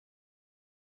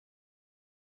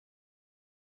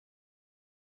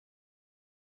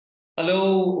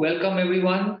Hello, welcome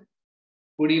everyone.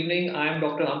 Good evening. I am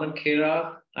Dr. Aman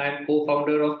Khera. I am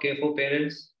co-founder of Care for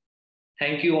Parents.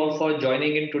 Thank you all for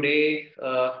joining in today.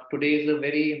 Today is a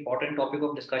very important topic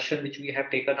of discussion which we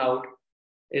have taken out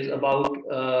is about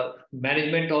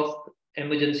management of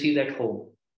emergencies at home.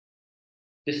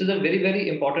 This is a very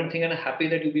important thing, and I'm happy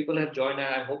that you people have joined,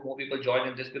 and I hope more people join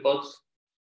in this because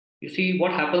you see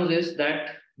what happens is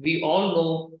that we all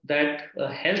know that a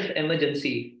health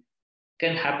emergency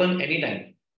can happen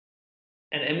anytime.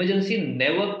 An emergency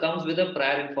never comes with a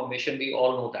prior information. We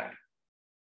all know that.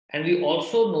 And we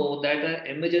also know that an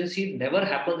emergency never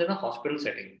happens in a hospital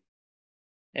setting.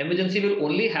 Emergency will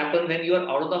only happen when you are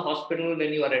out of the hospital,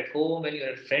 when you are at home, when you are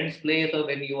at friend's place, or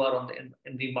when you are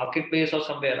in the marketplace or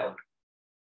somewhere out.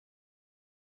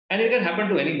 And it can happen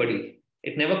to anybody.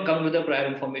 It never comes with a prior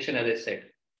information, as I said.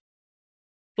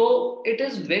 So it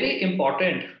is very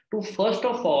important to first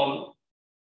of all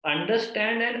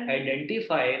understand and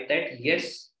identify that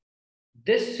yes,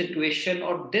 this situation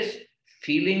or this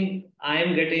feeling I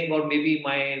am getting, or maybe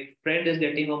my friend is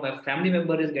getting, or my family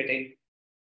member is getting,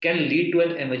 can lead to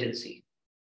an emergency.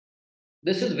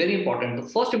 This is very important. The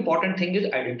first important thing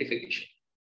is identification.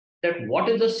 That what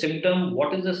is the symptom,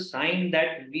 what is the sign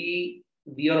that we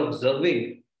are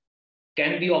observing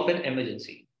can be of an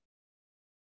emergency.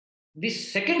 The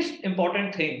second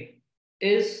important thing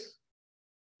is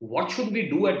what should we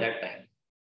do at that time?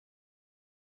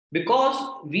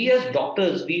 Because we as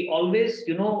doctors, we always,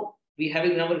 we have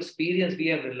in our experience, we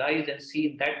have realized and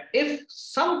seen that if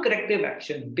some corrective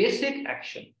action,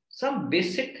 some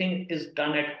basic thing is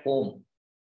done at home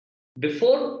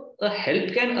before a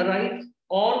help can arrive,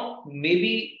 or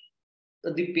maybe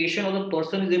the patient or the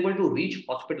person is able to reach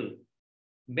hospital,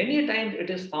 many times it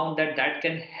is found that that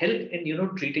can help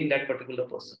in treating that particular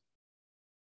person.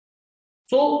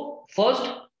 So first,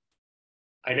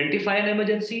 identify an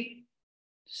emergency.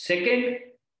 Second,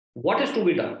 what is to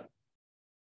be done?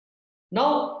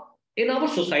 Now, in our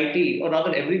society, or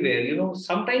rather everywhere,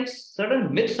 sometimes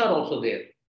certain myths are also there.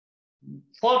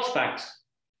 False facts.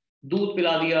 Doodh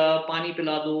pila diya, pani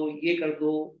pila do, ye kar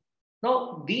do.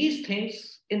 Now, these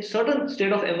things in certain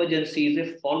state of emergencies,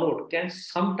 if followed, can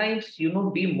sometimes,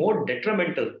 be more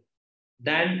detrimental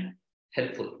than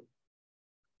helpful.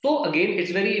 So again,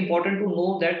 it's very important to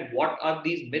know that what are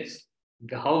these myths,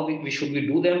 how we should we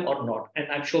do them or not.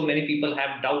 And I'm sure many people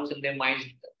have doubts in their minds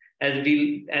as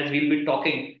we'll be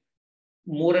talking.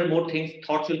 More and more things,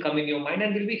 thoughts will come in your mind,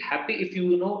 and we'll be happy if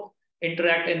you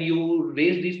interact and you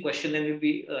raise these questions, and we'll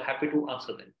be happy to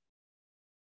answer them.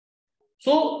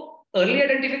 So early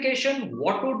identification,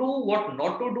 what to do, what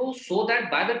not to do, so that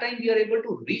by the time we are able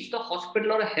to reach the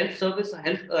hospital or a health service,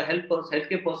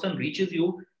 healthcare person reaches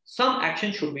you, some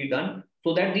action should be done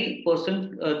so that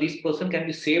this person can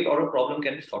be saved or a problem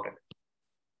can be sorted.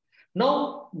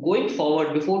 Now, going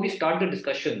forward, before we start the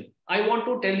discussion, I want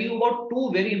to tell you about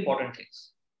two very important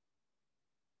things.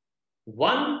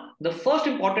 One, the first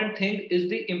important thing is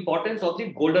the importance of the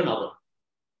golden hour.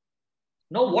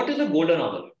 Now, what is a golden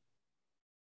hour?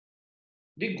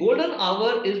 The golden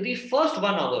hour is the first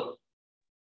 1 hour,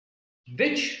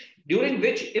 during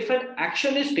which, if an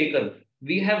action is taken,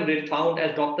 we have found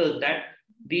as doctors that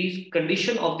the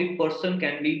condition of the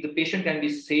patient can be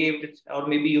saved, or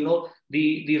maybe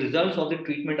the results of the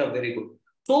treatment are very good.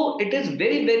 So it is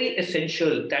very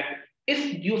essential that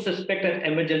if you suspect an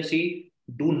emergency,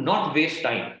 do not waste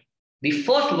time. The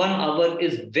first 1 hour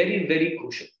is very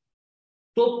crucial.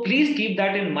 So please keep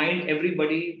that in mind,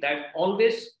 everybody, that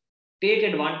always take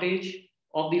advantage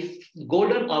of the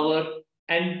golden hour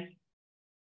and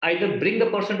either bring the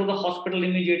person to the hospital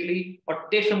immediately or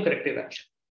take some corrective action.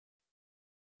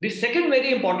 The second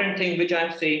very important thing which I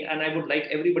am saying, and I would like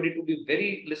everybody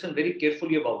to listen very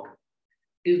carefully about,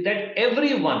 is that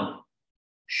everyone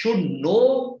should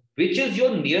know which is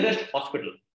your nearest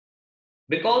hospital.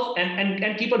 Because,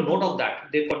 and keep a note of that,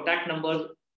 their contact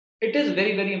numbers. It is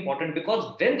very important,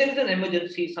 because when there is an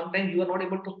emergency, sometimes you are not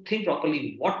able to think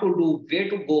properly what to do, where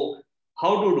to go,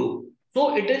 how to do.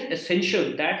 So it is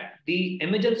essential that the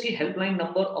emergency helpline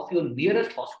number of your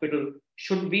nearest hospital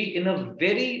should be in a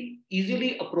very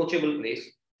easily approachable place,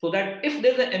 so that if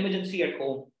there's an emergency at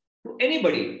home to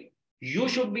anybody, you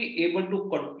should be able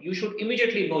to, you should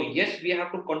immediately know, yes, we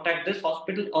have to contact this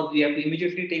hospital, or we have to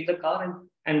immediately take the car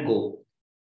and go.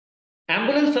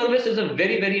 Ambulance service is a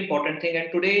very important thing, and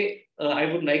today I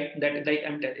would like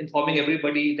I'm informing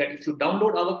everybody that if you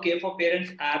download our Care for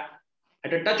Parents app,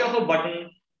 at a touch of a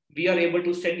button, we are able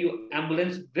to send you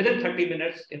ambulance within 30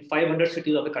 minutes in 500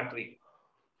 cities of the country.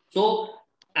 So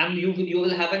you will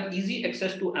have an easy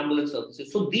access to ambulance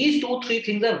services. So these 2-3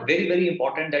 things are very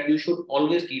important that you should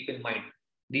always keep in mind.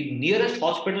 the nearest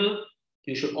hospital,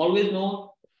 you should always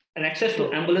know, and access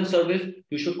to ambulance service,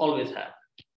 you should always have.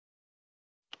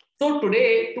 So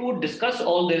today, to discuss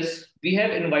all this, we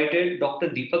have invited Dr.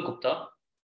 Deepak Gupta.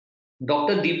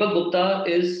 Dr. Deepak Gupta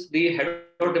is the head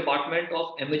of department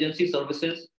of emergency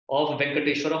services of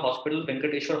Venkateshwar Hospital.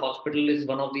 Venkateshwar Hospital is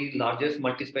one of the largest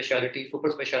multi-speciality, super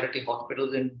speciality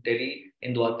hospitals in Delhi,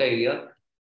 in Dwarka area,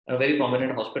 a very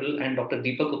prominent hospital. And Dr.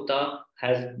 Deepak Gupta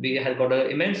has got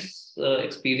an immense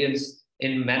experience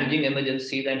in managing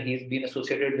emergencies, and he's been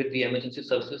associated with the emergency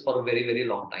services for a very, very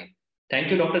long time. Thank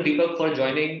you, Dr. Deepak, for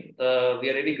joining. We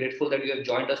are really grateful that you have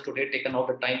joined us today, taken out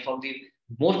the time from the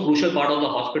most crucial part of the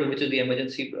hospital, which is the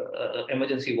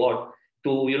emergency ward,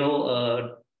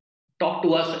 to talk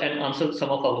to us and answer some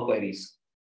of our queries.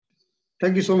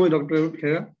 Thank you so much, Dr.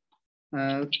 Khera.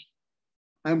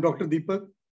 I am Dr. Deepak.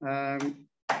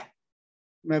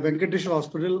 मैं Venkateshwara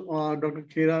hospital और doctor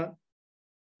खेरा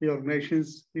की organisations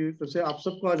की तरफ से आप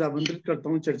सबको आज आमंत्रित करता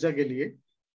हूं चर्चा के लिए।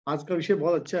 आज का विषय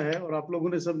बहुत अच्छा है और आप लोगों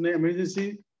ने सबने इमरजेंसी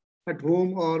एट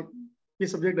होम और ये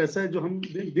सब्जेक्ट ऐसा है जो हम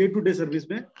डे टू डे सर्विस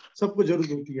में सबको जरूरत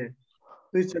होती है।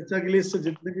 तो इस चर्चा के लिए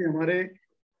जितने भी हमारे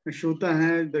श्रोता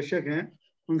हैं, दर्शक हैं,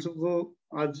 उन सबको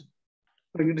आज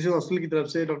वेंकटेश्वर हॉस्पिटल की तरफ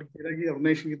से, डॉक्टर खेरा की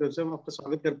ऑर्गेनाइजेशन की तरफ से हम आपका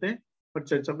स्वागत करते हैं और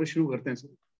चर्चा को शुरू करते हैं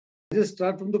sir. Just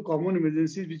start from the common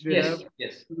emergencies which we have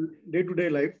day-to-day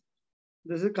life.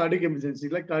 This is cardiac emergency.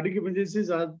 Like cardiac emergencies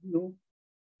are,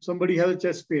 somebody has a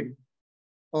chest pain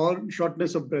or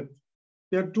shortness of breath.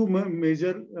 There are two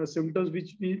major symptoms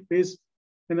which we face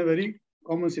in a very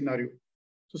common scenario.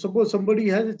 So suppose somebody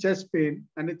has a chest pain,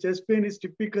 and a chest pain is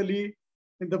typically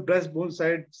in the breastbone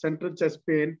side, central chest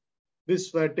pain, with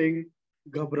sweating,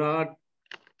 ghabrat.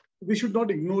 We should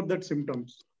not ignore that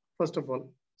symptoms, first of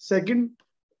all. Second,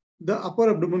 the upper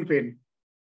abdomen pain.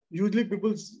 Usually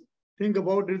people think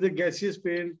about it as a gaseous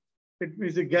pain, it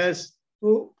is a gas.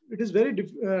 So it is very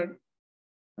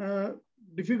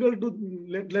difficult to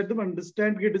let them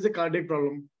understand it is a cardiac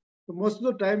problem. So most of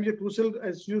the time, it's crucial,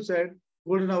 as you said,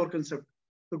 golden hour concept.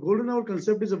 The golden hour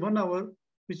concept is a 1 hour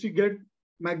which we get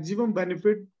maximum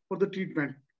benefit for the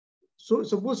treatment. So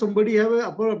suppose somebody have a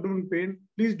upper abdomen pain,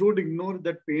 please don't ignore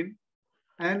that pain.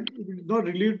 And if it is not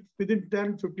relieved within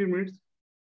 10-15 minutes,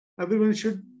 everyone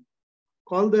should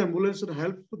call the ambulance or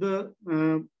help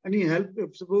any help.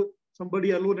 If suppose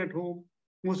somebody alone at home,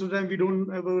 most of the time we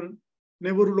don't have a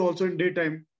neighborhood also in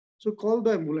daytime. So call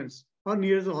the ambulance or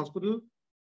near the hospital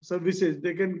services.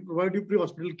 They can provide you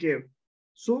pre-hospital care.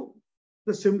 So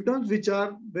the symptoms which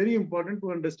are very important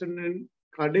to understand in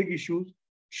cardiac issues,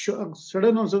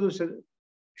 sudden onset of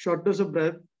shortness of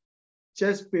breath,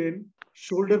 chest pain,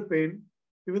 shoulder pain,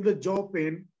 even the jaw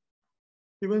pain,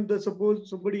 even suppose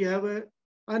somebody have a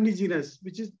uneasiness,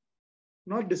 which is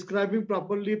not describing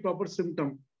proper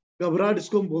symptom. Ghabrat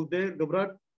isko hum bolte hain,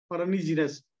 ghabrat or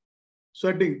uneasiness,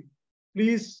 sweating.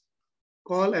 Please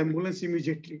call ambulance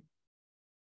immediately.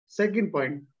 Second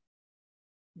point,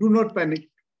 do not panic.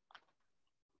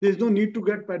 There is no need to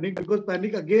get panic because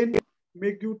panic again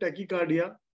make you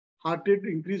tachycardia, heart rate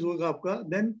increase hoga aapka,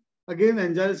 then again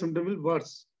angina symptom will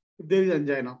worse if there is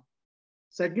angina.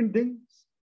 Second thing,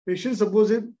 patient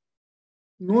suppose a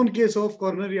known case of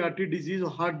coronary artery disease or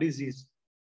heart disease.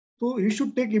 So he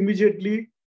should take immediately,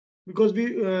 because we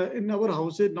in our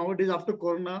houses nowadays after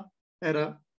corona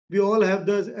era, we all have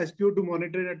the SpO2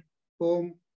 monitor at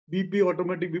home, BP,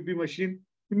 automatic BP machine.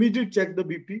 Immediately check the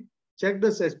BP, check the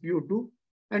SpO2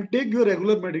 and take your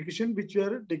regular medication which you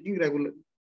are taking regularly.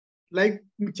 Like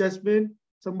chest pain,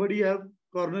 somebody have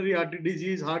coronary artery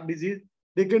disease, heart disease,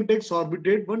 they can take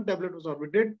sorbitate, 1 tablet of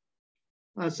sorbitate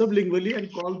sublingually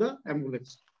and call the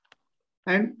ambulance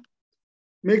and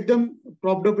make them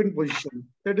propped up in position.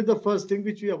 That is the first thing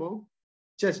which we about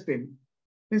chest pain.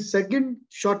 And second,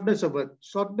 shortness of breath.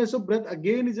 Shortness of breath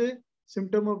again is a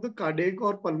symptom of the cardiac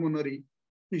or pulmonary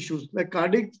issues. Like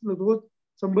cardiac,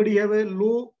 somebody have a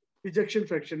low ejection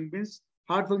fraction, means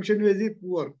heart function is very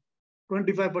poor,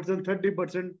 25%,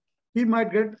 30%. He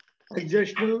might get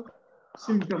exertional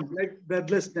symptoms like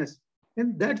breathlessness.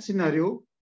 In that scenario,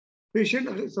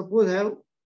 patient suppose have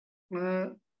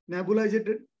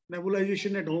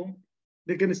nebulization at home,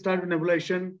 they can start with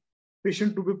nebulization.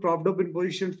 Patient to be propped up in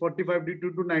position 45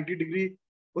 to 90 degree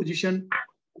position.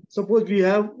 Suppose we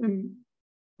have in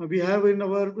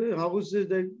our houses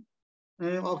that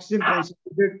oxygen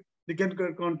concentrated, they can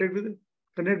connect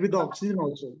with the oxygen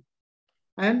also.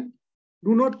 And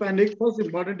do not panic. First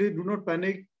important is do not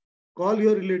panic. Call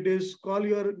your relatives, call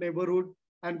your neighborhood,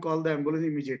 and call the ambulance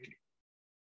immediately.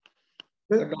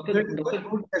 Dr.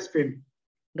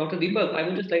 Deepak, I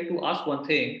would just like to ask one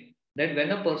thing. that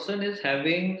when a person is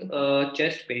having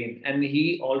chest pain and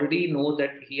he already knows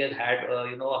that he has had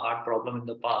a heart problem in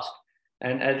the past,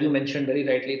 and as you mentioned very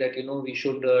rightly that we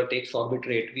should take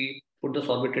sorbitrate. We put the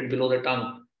sorbitrate below the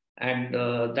tongue, and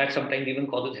that sometimes even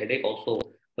causes headache also.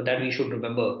 But that we should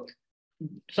remember.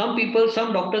 Some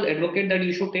doctors advocate that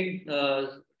you should take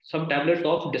some tablets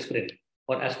of Disprin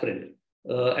or aspirin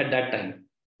at that time.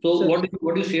 So So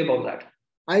what do you say about that?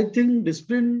 I think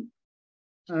discipline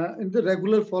in the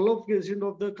regular follow-up patient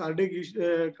of the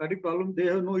cardiac problem, they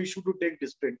have no issue to take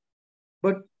discipline.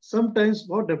 But sometimes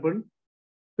what happens,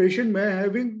 patient may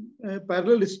having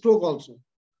parallel stroke also.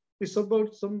 If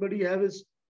somebody has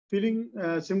feeling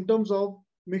symptoms of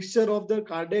mixture of the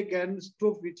cardiac and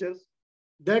stroke features,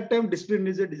 that time discipline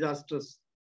is a disastrous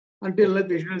until the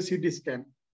patient has CT scan.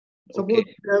 Suppose Okay.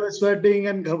 he have sweating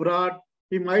and ghabrat,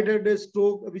 he might have a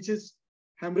stroke, which is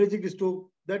hemorrhagic stroke.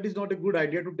 That is not a good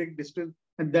idea to take discipline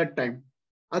at that time.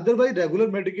 Otherwise, regular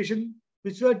medication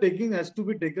which we are taking has to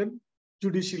be taken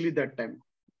judicially that time.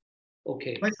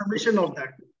 Okay. My summation of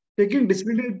that. Taking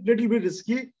discipline is a little bit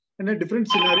risky in a different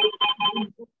scenario,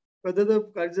 whether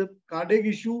the is a cardiac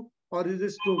issue or is a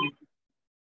stroke issue.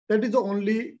 That is the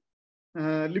only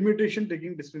limitation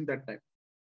taking discipline that time.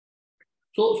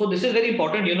 So this is very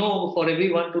important, for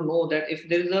everyone to know that if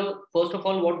there is first of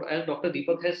all, what as Dr.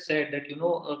 Deepak has said, that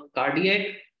a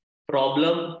cardiac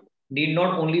problem need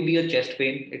not only be a chest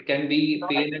pain. It can be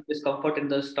pain and discomfort in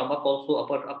the stomach also,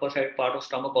 upper side part of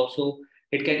stomach also.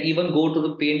 It can even go to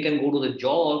the pain can go to the jaw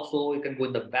also. It can go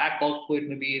in the back also. It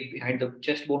may be behind the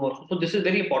chest bone also. So this is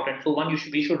very important. So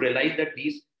we should realize that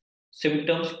these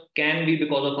symptoms can be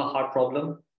because of a heart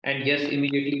problem, and yes,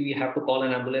 immediately we have to call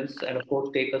an ambulance and of course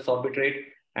take a sorbitrate,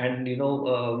 and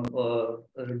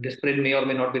Disprin may or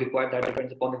may not be required. That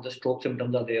depends upon if the stroke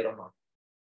symptoms are there or not.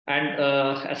 And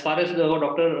as far as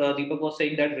Dr. Deepak was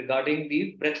saying that regarding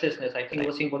the breathlessness, I think he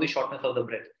was saying for the shortness of the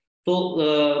breath.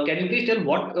 So can you please tell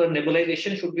what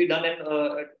nebulization should be done, and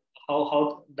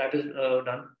how that is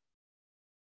done?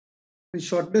 And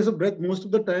shortness of breath, most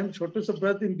of the time, shortness of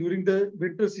breath in during the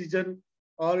winter season,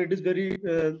 or it is very,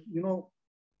 you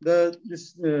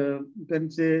can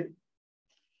say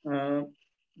uh,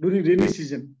 during rainy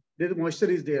season, the moisture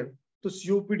is there. So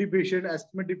COPD patient,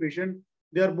 asthmatic patient,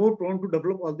 they are more prone to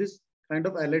develop all this kind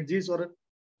of allergies or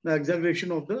the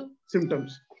exaggeration of the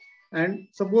symptoms. And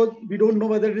suppose we don't know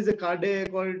whether it is a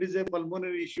cardiac or it is a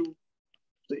pulmonary issue.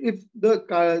 So if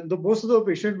the most of the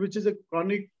patient, which is a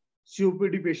chronic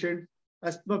COPD patient,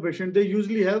 asthma patient, they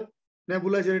usually have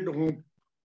nebulizer at home.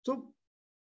 So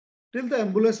till the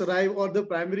ambulance arrive or the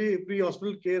primary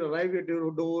pre-hospital care arrive at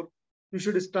your door, you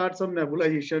should start some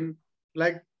nebulization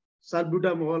like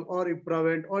salbutamol or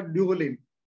ipravent or duolin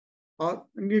or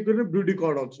you can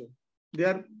Budicort also. They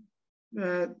are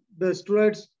the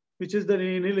steroids, which is the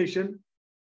inhalation,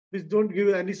 which don't give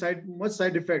any much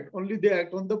side effect. Only they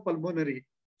act on the pulmonary.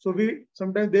 So we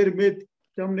sometimes they myth,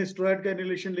 हमने steroid का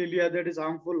inhalation ले लिया, that is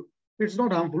harmful. It's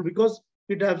not harmful because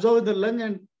it absorbs in the lung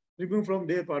and remove from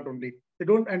their part only. They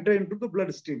don't enter into the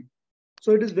bloodstream.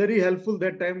 So it is very helpful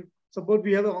that time. Suppose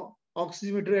we have an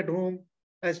oximeter at home,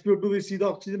 SpO2, we see the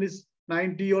oxygen is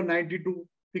 90 or 92.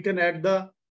 We can add the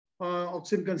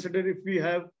oxygen concentrate if we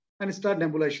have and start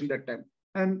nebulization that time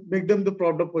and make them the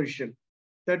proper position.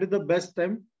 That is the best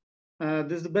time.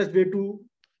 This is the best way to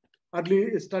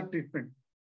early start treatment.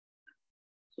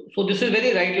 So this is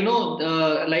very right.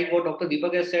 Like what Dr.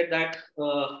 Deepak has said, that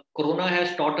Corona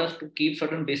has taught us to keep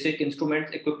certain basic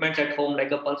equipments at home,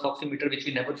 like a pulse oximeter, which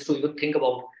we never used to even think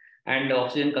about, and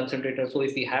oxygen concentrator. So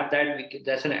if we have that,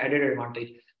 that's an added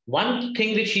advantage. One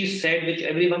thing which he said, which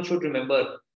everyone should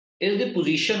remember, is the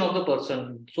position of the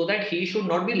person, so that he should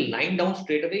not be lying down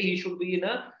straight away. He should be in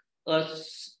a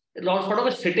sort of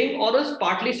a sitting or a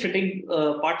partly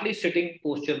sitting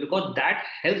posture, because that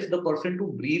helps the person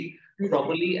to breathe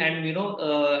properly and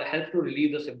help to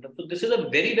relieve the symptoms. So this is a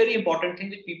very, very important thing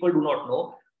that people do not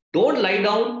know. Don't lie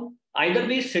down. Either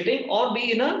be sitting or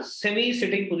be in a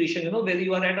semi-sitting position, where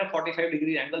you are at a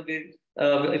 45-degree angle,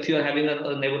 where if you are having a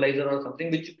nebulizer or something,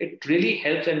 which it really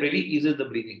helps and really eases the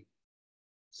breathing.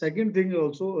 Second thing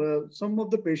also, some of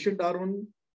the patients are on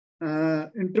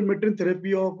intermittent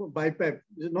therapy of BiPAP,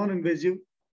 non-invasive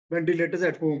ventilators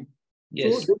at home.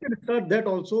 Yes. So they can start that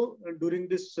also during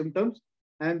these symptoms,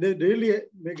 and they really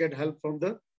may get help from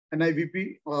the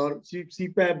NIVP or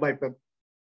CPAP BiPAP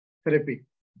therapy.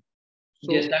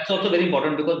 So, yes, that's also very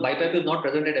important, because BiPAP is not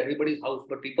present at everybody's house,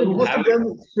 but people who have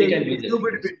them, they can use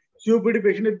it. COPD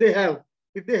patient,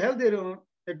 if they have their own,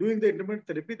 they're doing the intermittent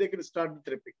therapy, they can start the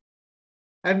therapy.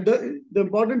 And the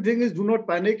important thing is do not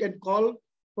panic and call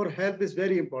for help is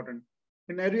very important.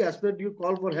 In every aspect, you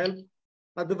call for help.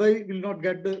 Otherwise, we will not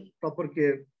get the proper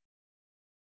care.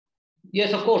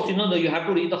 Yes, of course. You have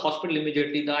to reach the hospital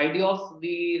immediately. The idea of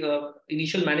the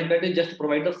initial management is just to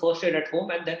provide the first aid at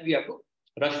home, and then we have to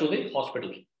rush to the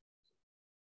hospital.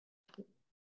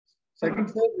 Second,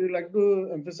 sir, we would like to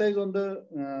emphasize on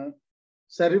the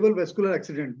cerebral vascular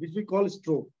accident, which we call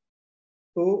stroke.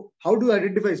 So, how do you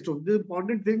identify stroke? The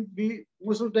important thing, we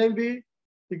most of the time we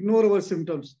ignore our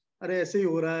symptoms. अरे ऐसे ही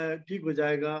हो रहा है, ठीक हो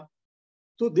जाएगा.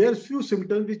 So there are few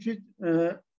symptoms which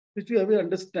we have to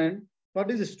understand. What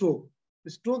is a stroke?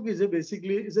 Stroke is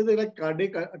basically like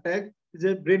cardiac attack, is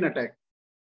a brain attack.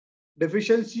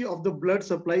 Deficiency of the blood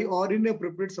supply or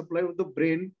inappropriate supply of the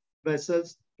brain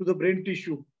vessels to the brain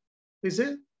tissue is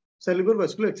a cerebral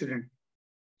vascular accident.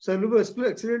 Cerebral vascular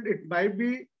accident, it might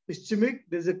be ischemic,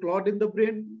 there's a clot in the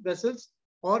brain vessels,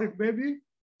 or it may be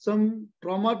some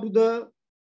trauma to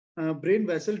the brain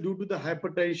vessel due to the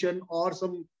hypertension or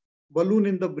some balloon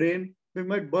in the brain. They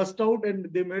might burst out and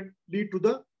they might lead to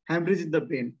the hemorrhage in the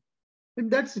brain. In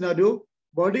that scenario,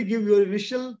 body give you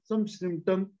initial some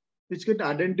symptom which can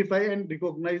identify and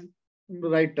recognize in the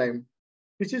right time,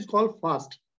 which is called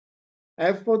fast.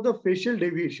 As for the facial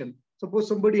deviation, suppose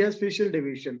somebody has facial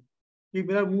deviation, कि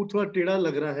मेरा मुंह थोड़ा टेढ़ा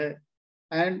लग रहा है,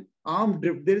 and arm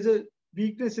drift, there is a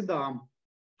weakness in the arm,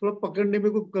 थोड़ा पकड़ने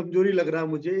में कोई कमजोरी लग रहा है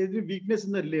मुझे, is a weakness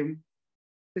in the limb,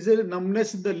 is a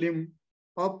numbness in the limb,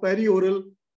 और perioral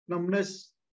numbness,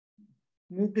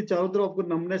 मुंह के चारों तरफ आपको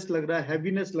numbness लग रहा है,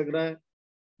 heaviness लग रहा है.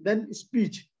 Then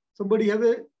speech, somebody have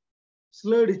a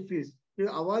slurred speech, कि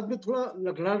आवाज में थोड़ा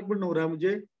लखड़ापन हो रहा है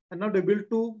मुझे, and not able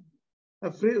to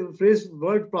phrase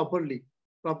word properly,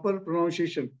 proper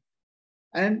pronunciation,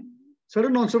 and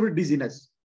sudden onset of dizziness.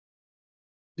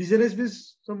 Dizziness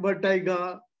means some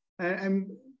vertigo, and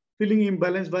I'm feeling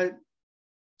imbalanced by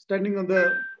standing on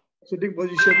the sitting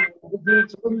position,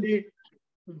 suddenly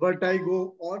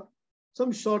vertigo or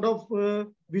some sort of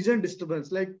vision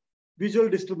disturbance, like visual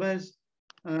disturbance,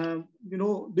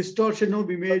 distortion of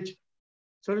image,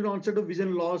 sudden onset of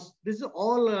vision loss. This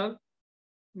all are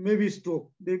maybe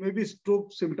stroke. They may be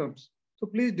stroke symptoms. So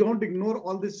please don't ignore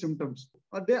all these symptoms.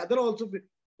 There are other also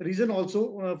reason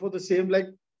also for the same, like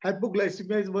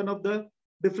hypoglycemia is one of the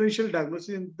differential diagnosis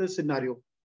in the scenario.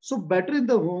 So better in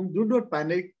the home, do not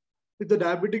panic with the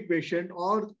diabetic patient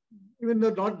or even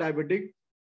the not diabetic.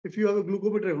 If you have a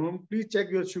glucometer at home, please check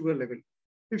your sugar level.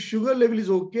 If sugar level is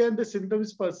okay and the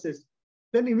symptoms persist,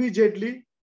 then immediately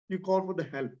you call for the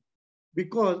help.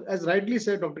 Because as rightly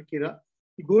said Dr. Kira,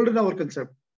 the golden hour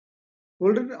concept.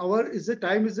 Golden hour is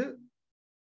time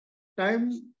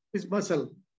is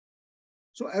muscle.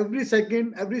 So every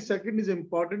second is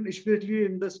important, especially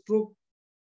in the stroke.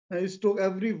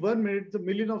 Every 1 minute, the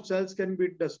million of cells can be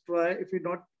destroyed if you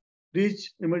not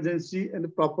reach emergency in the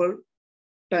proper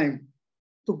time.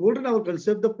 So golden hour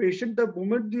concept, the patient, the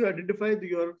moment you identify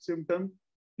your symptom,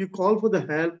 you call for the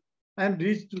help and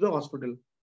reach to the hospital.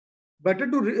 Better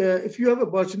to, if you have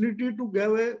opportunity to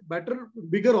give a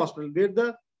bigger hospital where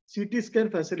the CT scan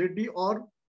facility or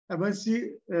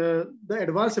emergency, the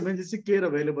advanced emergency care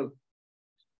available,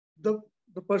 the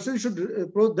person should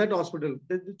approach that hospital.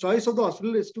 The choice of the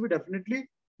hospital is to be definitely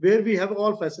where we have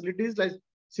all facilities like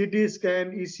CT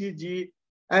scan, ECG,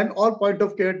 and all point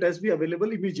of care tests be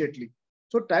available immediately.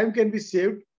 So time can be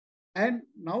saved. And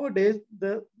nowadays,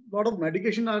 the lot of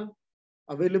medication are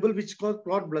available which cause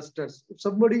clot blusters. If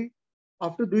somebody,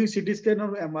 after doing CT scan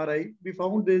or MRI, we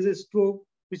found there is a stroke,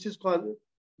 which is called,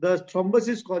 the thrombus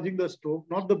is causing the stroke,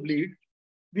 not the bleed.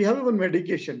 We have one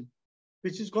medication,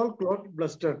 which is called clot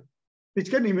bluster, which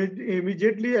can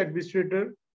immediately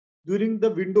administered during the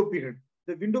window period.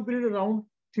 The window period around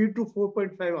 3 to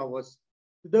 4.5 hours.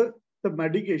 The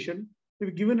medication,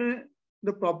 if given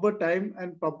the proper time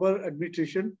and proper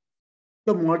administration,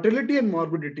 the mortality and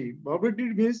morbidity.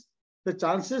 Morbidity means the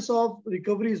chances of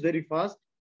recovery is very fast,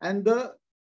 and the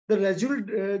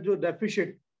residual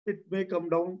deficit, it may come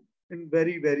down in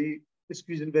very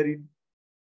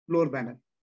lower manner.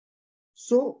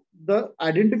 So the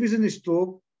identification is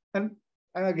stroke, and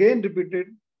again repeated,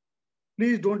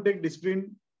 please don't take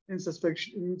discipline in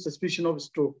suspicion of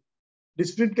stroke.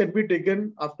 Discipline can be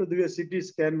taken after the CT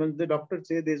scan when the doctor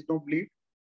say there is no bleed.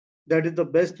 That is the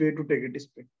best way to take a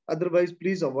discipline. Otherwise,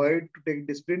 please avoid to take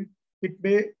discipline. It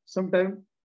may sometimes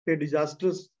be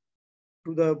disastrous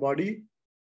to the body,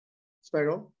 instead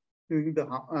of giving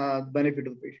the benefit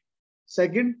of the patient.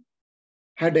 Second,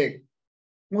 headache.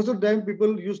 Most of the time,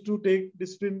 people used to take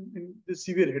discipline in the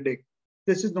severe headache.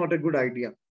 This is not a good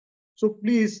idea. So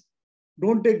please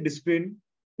don't take discipline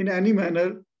in any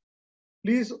manner.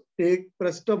 Please take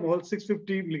paracetamol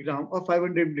 650 milligram or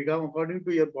 500 milligram according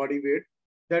to your body weight.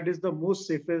 That is the most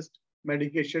safest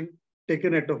medication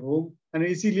taken at a home and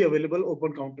easily available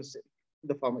open counter sale in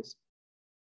the pharmacy.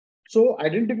 So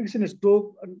identification is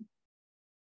stroke,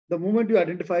 the moment you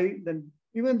identify, then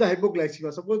even the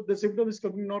hypoglycemia, suppose the symptom is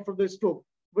coming not from the stroke,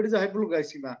 but it's a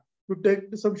hypoglycemia. You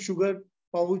take some sugar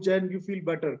pouch and you feel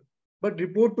better, but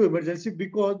report to emergency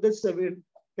because the severe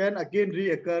can again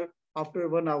reoccur after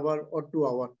 1 hour or 2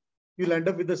 hours. You'll end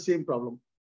up with the same problem.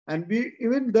 And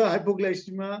even the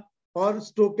hypoglycemia or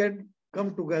stroke can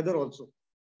come together also.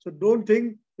 So don't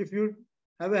think if you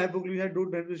have a hypoglycemia,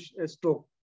 don't have a stroke.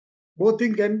 Both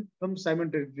things can come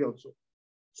simultaneously also.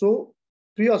 So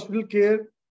pre-hospital care,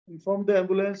 inform the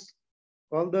ambulance,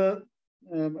 call the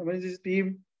emergency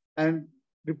team, and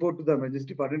report to the emergency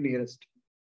department nearest.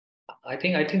 I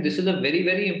think this is a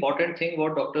very important thing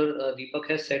what Dr. Deepak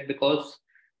has said, because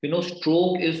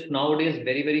stroke is nowadays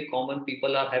very common.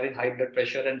 People are having high blood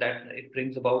pressure, and that it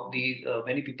brings about the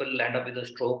many people land up with a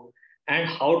stroke. And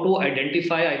how to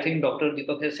identify, I think Dr.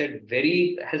 Deepak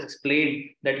has explained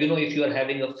that if you are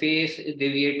having a face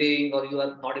deviating, or you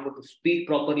are not able to speak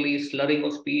properly, slurring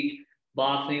of speech,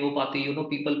 baat nahi ho pati,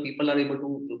 people are able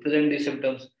to present these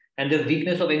symptoms, and the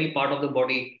weakness of any part of the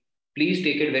body, please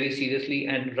take it very seriously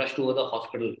and rush to the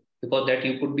hospital, because that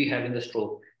you could be having a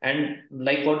stroke. And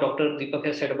like what Dr. Deepak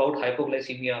has said about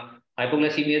hypoglycemia,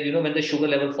 when the sugar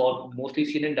level falls, mostly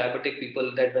seen in diabetic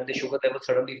people, that when the sugar level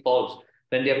suddenly falls,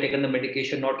 when they have taken the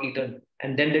medication, not eaten,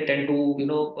 and then they tend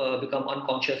to, become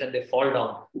unconscious and they fall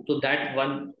down. So that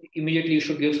one, immediately you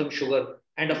should give some sugar.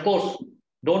 And of course,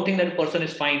 don't think that a person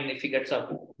is fine if he gets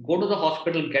up. Go to the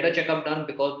hospital, get a checkup done,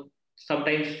 because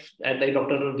sometimes, as like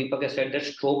Dr. Deepak has said, that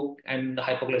stroke and the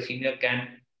hypoglycemia can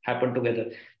happen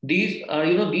together. These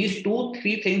these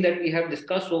 2-3 things that we have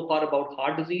discussed so far about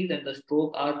heart disease and the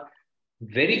stroke are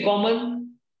very common,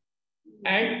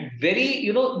 and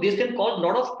this can cause a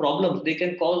lot of problems. They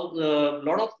can cause a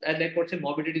lot of, as like what say,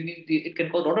 morbidity means, it can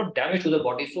cause a lot of damage to the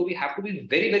body. So we have to be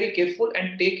very careful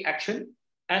and take action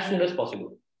as soon as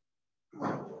possible.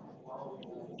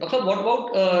 Doctor, what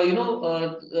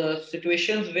about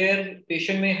situations where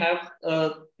patient may have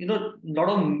lot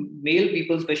of male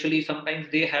people, especially, sometimes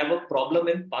they have a problem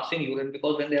in passing urine,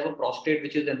 because when they have a prostate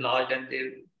which is enlarged, and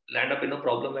they land up in a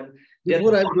problem and they are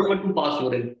not able to pass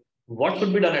urine. What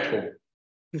should be done at home?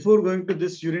 Before going to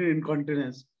this urine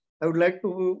incontinence, I would like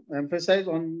to emphasize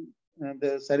on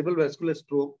the cerebral vascular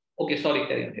stroke. Okay, sorry,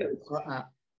 carry on here.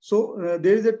 So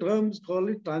there is a term called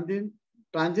transient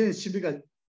ischemic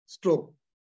stroke.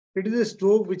 It is a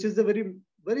stroke which is a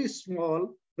very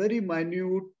small, very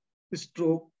minute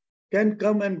stroke, can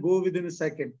come and go within a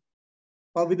second,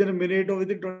 or within a minute, or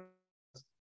within 20 minutes.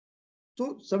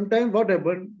 So sometimes what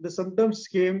happened, the symptoms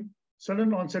came,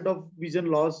 sudden onset of vision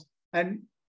loss, and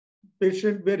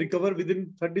patient may recover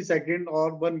within 30 seconds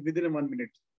or within 1 minute.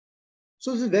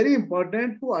 So it's very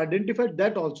important to identify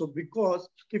that also, because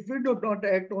if we do not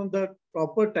act on the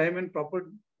proper time and proper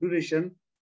duration,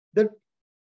 that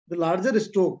the larger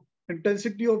stroke,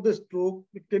 intensity of the stroke,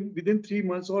 it can within 3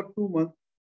 months or 2 months,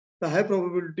 the high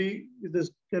probability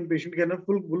is the patient can have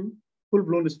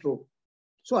full-blown stroke.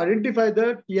 So identify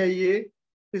the TIA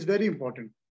is very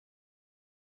important.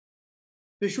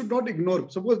 They should not ignore.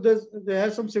 Suppose they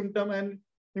have some symptom and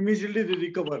immediately they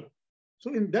recover.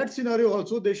 So in that scenario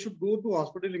also, they should go to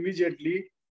hospital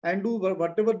immediately and do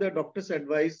whatever the doctors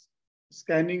advise,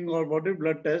 scanning or whatever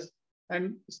blood test,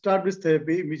 and start with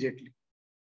therapy immediately.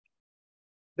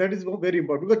 That is very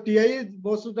important, because TIA,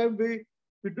 most of the time we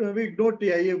ignore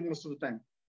TIA most of the time,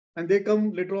 and they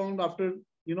come later on after,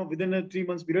 within a 3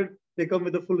 months period, they come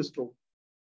with a full stroke.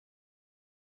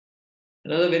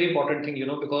 Another very important thing,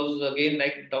 because again,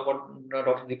 like what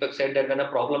Dr. Deepak said, that when a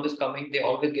problem is coming, they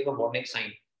always give a warning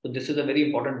sign. So this is a very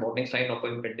important warning sign of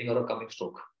an impending or a coming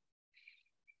stroke.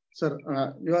 Sir,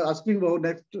 you are asking about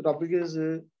next topic is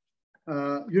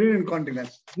urine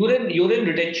incontinence. Urine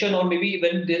retention, or maybe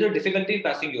when there's a difficulty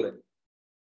passing urine.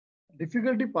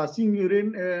 Difficulty passing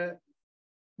urine,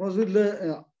 most of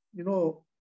the,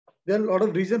 there are a lot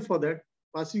of reasons for that.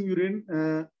 Passing urine,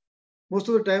 most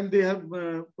of the time they have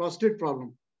prostate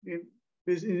problem,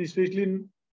 especially in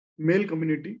male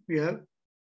community.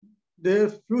 There are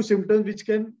few symptoms which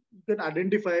you can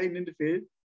identify in the face: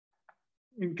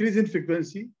 increase in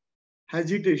frequency,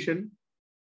 agitation,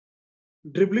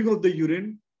 dribbling of the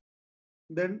urine.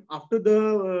 Then after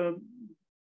the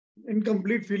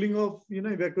incomplete feeling of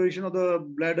evacuation of the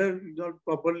bladder, not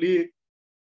properly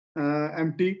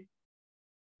empty,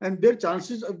 and their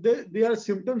chances of their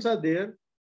symptoms are there,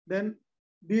 then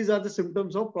these are the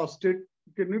symptoms of prostate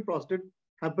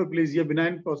hyperplasia,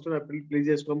 benign prostate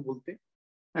hyperplasia is हम बोलते हैं,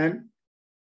 and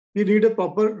we need a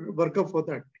proper workup for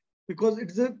that, because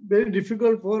it's a very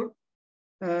difficult for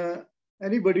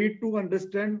anybody to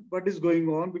understand what is going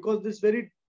on, because this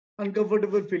very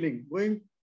uncomfortable feeling, going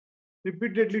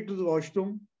repeatedly to the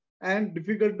washroom and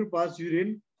difficult to pass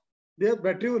urine. Their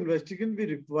better investigation be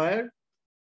required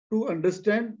to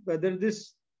understand whether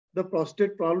the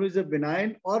prostate problem is a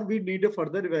benign or we need a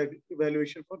further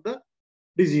evaluation for the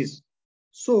disease.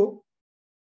 So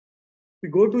we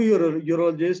go to your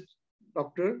urologist,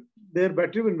 doctor, their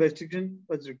better investigation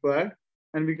was required,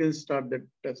 and we can start that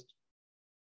test.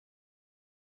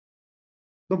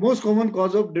 The most common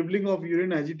cause of dribbling of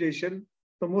urine agitation,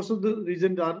 the most of the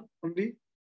reasons are only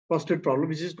prostate problem,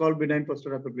 which is called benign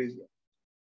prostate hyperplasia.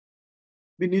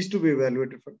 We needs to be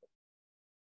evaluated for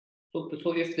that.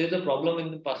 So if there's a problem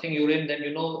in passing urine, then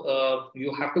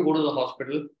you have to go to the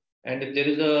hospital. And if there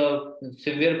is a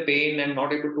severe pain and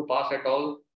not able to pass at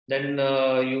all, then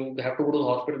you have to go to the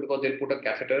hospital because they'll put a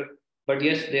catheter. But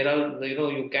yes, there are,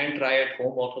 you can try at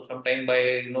home also sometime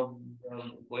by,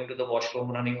 going to the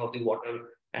washroom, running of the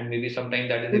water, and maybe sometime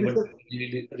that is able to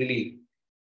relieve.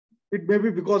 It may be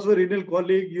because of a renal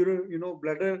colic,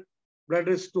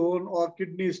 bladder stone or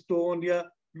kidney stone, yeah,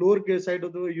 lower case side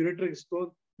of the ureteric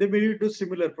stone. They may lead to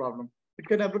similar problem. It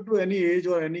can happen to any age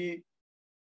or any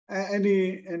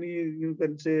you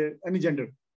can say any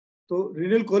gender. So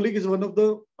renal colic is one of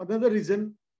the another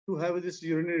reason to have this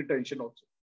urinary retention also.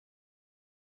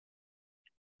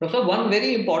 So one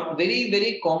very important,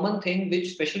 very common thing which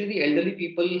especially the elderly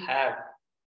people have,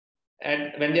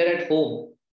 and when they are at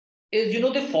home, is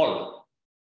they fall.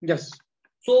 Yes.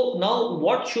 So now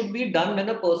what should be done when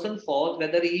a person falls,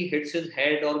 whether he hits his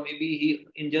head or maybe he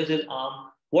injures his arm?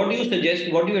 What do you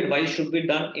suggest, what do you advise should be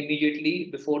done immediately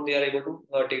before they are able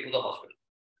to take to the hospital?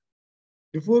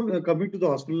 Before coming to the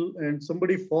hospital and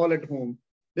somebody fall at home,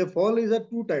 the fall is at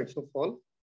two types of fall.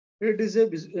 It is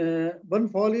one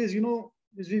fall is,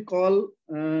 as we call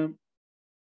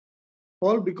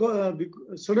fall because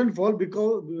sudden fall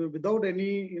because without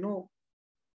any,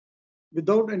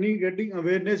 without any getting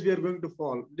awareness, we are going to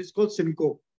fall. This is called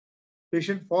syncope.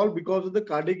 Patient fall because of the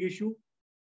cardiac issue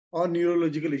or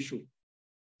neurological issue.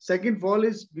 Second fall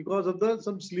is because of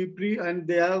some slippery and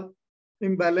they have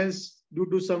imbalance due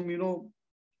to some,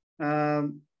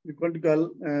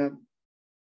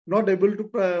 not able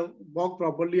to walk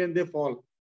properly and they fall.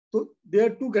 So there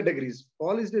are two categories.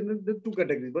 Fall is in the two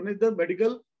categories. One is the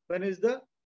medical, one is the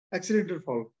accidental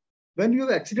fall. When you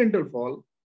have accidental fall,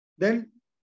 then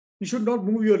you should not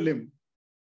move your limb.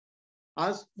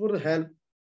 Ask for help.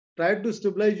 Try to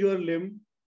stabilize your limb,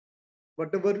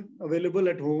 whatever available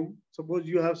at home. Suppose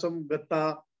you have some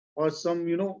gatta or some,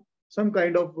 some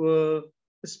kind of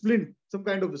splint,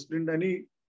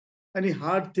 any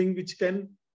hard thing which can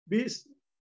be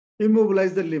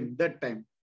immobilize the limb that time.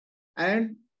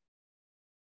 And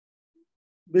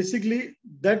basically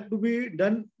that to be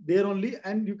done there only,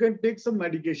 and you can take some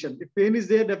medication. If pain is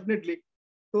there, definitely.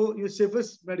 So your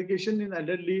safest medication in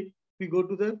elderly, we go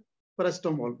to the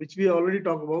paracetamol, which we already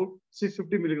talked about.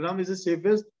 650 milligram is the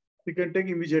safest we can take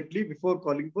immediately before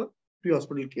calling for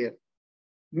pre-hospital care.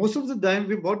 Most of the time,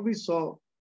 what we saw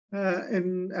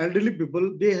in elderly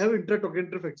people, they have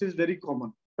intratrochanter fractures, very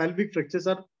common. Pelvic fractures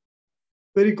are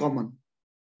very common.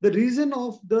 The reason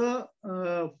of the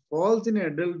falls in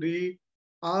elderly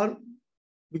are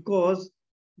because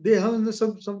they have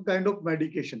some kind of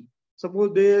medication.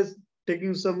 Suppose they are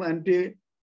taking some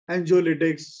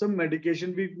anti-anxiolytics, some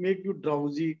medication will make you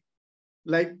drowsy,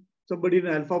 like somebody in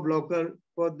alpha blocker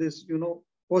for this,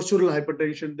 postural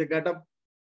hypertension. They get up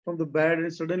from the bed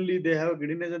and suddenly they have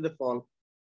giddiness and they fall.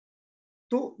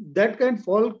 So that kind of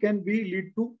fall can be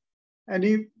lead to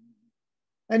any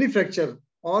fracture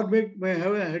or may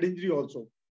have a head injury also.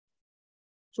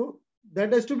 So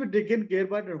that has to be taken care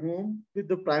by at home with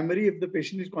the primary. If the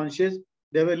patient is conscious,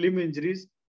 they have a limb injuries,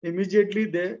 immediately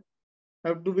they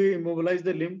have to be immobilize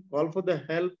the limb, call for the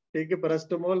help, take a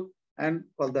paracetamol and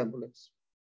call the ambulance.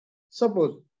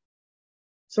 Suppose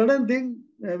sudden thing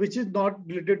which is not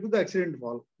related to the accident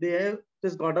fall, they have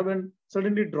just got up and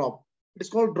suddenly drop. It is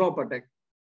called drop attack.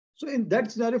 So in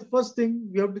that scenario, first thing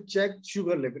we have to check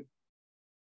sugar level.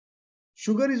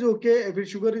 Sugar is okay. If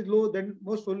sugar is low, then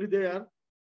most probably they are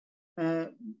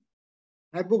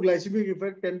hypoglycemic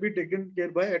effect can be taken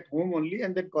care by at home only,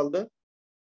 and then call the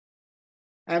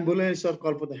ambulance or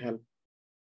call for the help.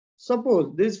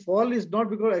 Suppose this fall is not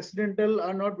because accidental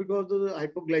or not because of the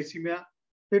hypoglycemia,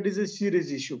 that is a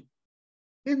serious issue.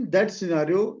 In that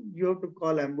scenario, you have to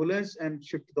call ambulance and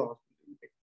shift to the hospital.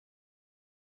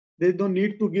 There's no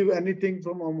need to give anything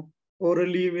from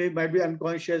orally, might be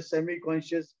unconscious,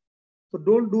 semi-conscious. So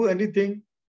don't do anything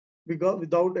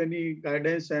without any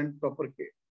guidance and proper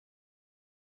care.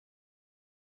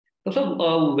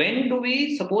 So, when do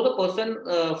we suppose a person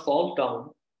falls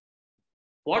down?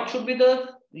 What should be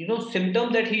the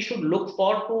symptom that he should look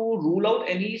for to rule out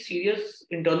any serious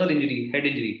internal injury, head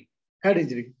injury? Head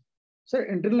injury. So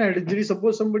internal head injury,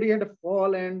 suppose somebody had a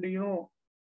fall and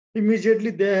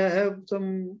immediately they have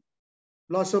some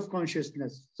loss of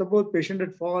consciousness. Suppose patient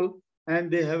had fall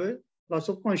and they have a loss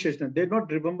of consciousness. They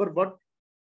not remember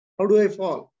how do I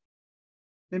fall?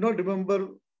 They not remember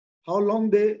how long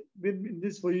they been in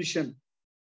this position.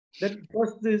 That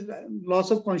first is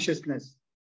loss of consciousness.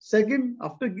 Second,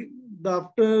 after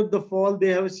the fall, they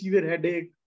have a severe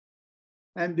headache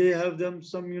and they have them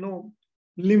some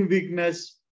limb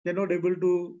weakness. They're not able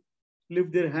to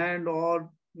lift their hand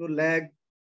or leg.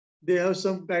 They have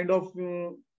some kind of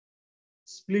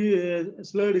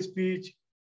slurred speech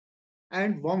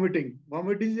and vomiting.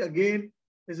 Vomiting again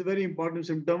is a very important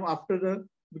symptom after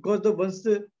because once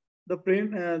the brain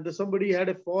the somebody had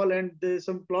a fall and there's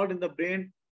some clot in the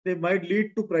brain, they might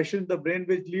lead to pressure in the brain,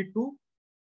 which lead to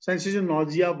sensation,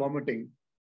 nausea, vomiting.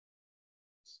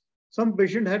 Some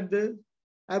patient had the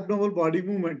abnormal body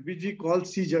movement, which we call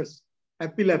seizures,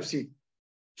 epilepsy.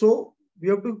 So we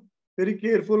have to very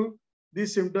careful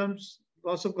these symptoms: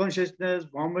 loss of consciousness,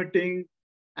 vomiting,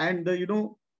 and the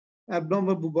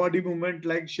abnormal body movement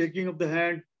like shaking of the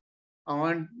hand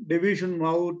and deviation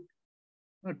mouth,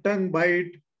 tongue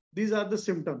bite. These are the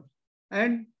symptoms.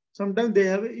 And sometimes they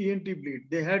have ENT bleed.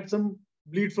 They had some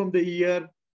bleed from the ear,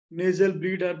 nasal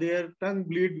bleed are there, tongue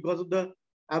bleed because of the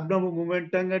abnormal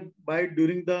movement, tongue and bite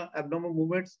during the abnormal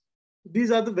movements.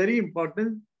 These are the very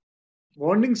important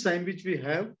warning sign which we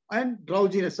have. And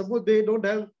drowsiness. Suppose they don't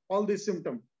have all these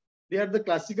symptoms. They are the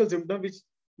classical symptoms which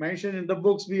mentioned in the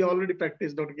books we already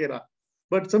practiced, Dr. Kera.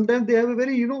 But sometimes they have a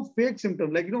very fake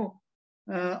symptom like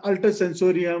altered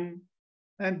sensorium,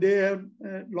 and they have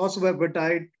loss of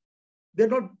appetite. They're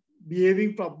not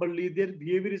behaving properly. Their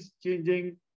behavior is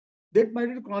changing. That might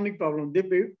be a chronic problem.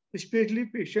 Especially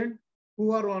patients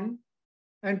who are on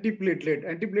antiplatelet.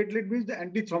 Antiplatelet means the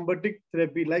antithrombotic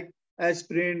therapy like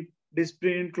aspirin,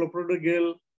 disprin,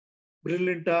 clopidogrel,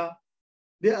 Brilinta.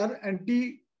 They are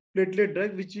antiplatelet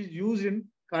drug which is used in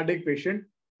cardiac patient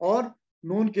or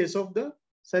known case of the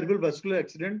cerebral vascular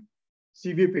accident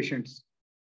CV patients.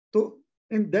 So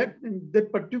in that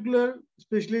particular,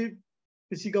 especially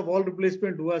किसी का wall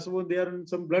replacement हुआ, so they are on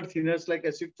some blood thinners like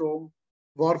acetylcholine,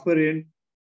 warfarin,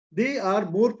 they are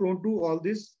more prone to all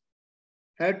this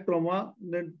head trauma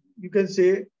than you can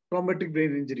say traumatic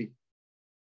brain injury.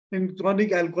 In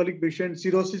chronic alcoholic patient,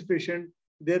 cirrhosis patient,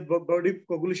 their body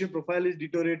coagulation profile is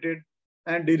deteriorated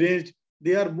and deranged.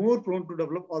 They are more prone to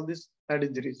develop all these head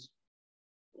injuries.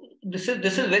 This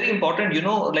is very important.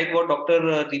 Like what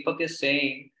Dr. Deepak is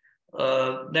saying,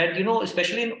 that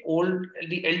especially in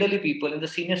the elderly people, in the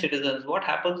senior citizens, what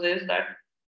happens is that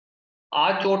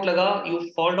आज चोट लगा,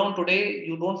 you fall down today,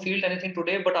 you don't feel anything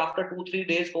today, but after 2 3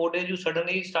 days 4 days you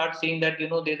suddenly start seeing that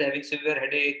they're having severe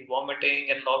headache, vomiting,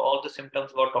 and all the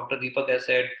symptoms what Dr. Deepak has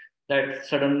said, that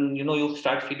sudden you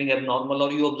start feeling abnormal,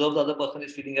 or you observe the other person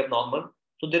is feeling abnormal.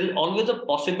 So there is always a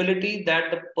possibility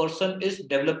that the person is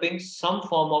developing some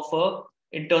form of a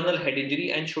internal head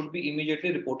injury and should be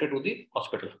immediately reported to the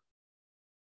hospital.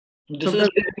 This is a Sometimes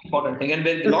very important thing, and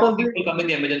a lot of people come in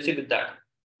the emergency with that.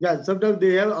 Yeah, sometimes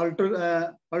they have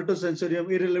alter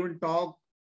sensorium, irrelevant talk,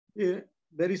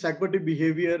 very psychotic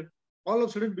behavior. All of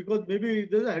a sudden, because maybe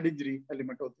there's a head injury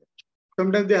element out there.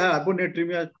 Sometimes they have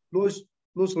hyponatremia,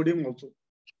 low sodium also.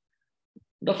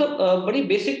 Doctor, very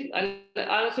basic.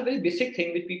 I'll also very basic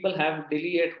thing which people have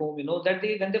daily at home. That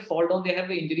when they fall down, they have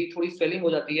an injury, थोड़ी swelling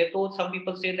हो जाती है. So some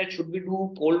people say that should we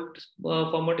do cold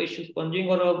fermentation sponging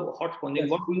or a hot sponging? Yes.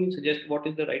 What do you suggest? What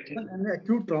is the right thing? Any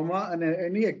acute trauma and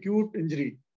any acute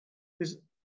injury,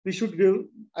 we should give,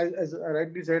 as I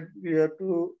rightly said, we have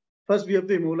to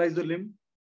immobilize the limb.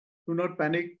 Do not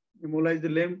panic. Immobilize the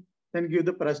limb. Then give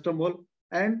the paracetamol,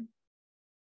 and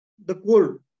the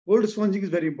cold sponging is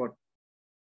very important.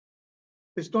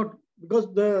 It's not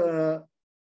because the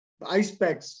ice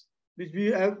packs which we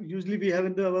have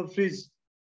in our fridge,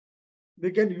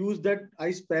 we can use that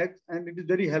ice pack and it is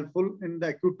very helpful in the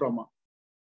acute trauma.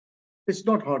 It's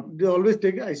not hot. They always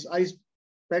take ice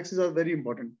packs are very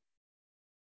important.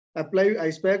 Apply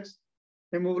ice packs,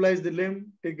 immobilize the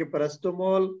limb, take a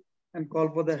paracetamol and call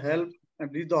for the help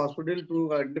and reach the hospital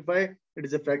to identify it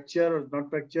is a fracture or not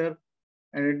fracture,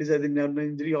 and it is a nerve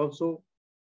injury also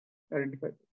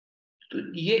identified.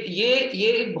 ये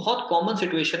एक बहुत common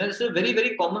situation है. This is a very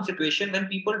very common situation when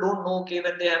people don't know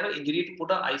when they have an injury to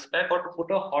put a ice pack or to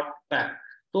put a hot pack.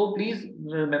 So please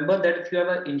remember that if you have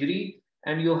an injury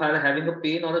and you are having a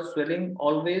pain or a swelling,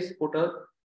 always put a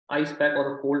ice pack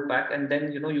or a cold pack, and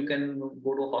then you can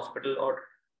go to a hospital or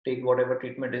take whatever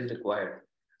treatment is required.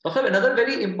 Also, another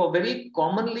very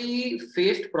commonly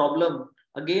faced problem,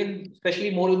 again,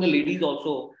 especially more in the ladies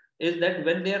also, is that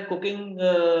when they are cooking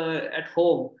at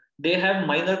home, they have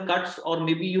minor cuts, or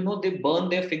maybe they burn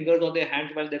their fingers or their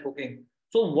hands while they're cooking.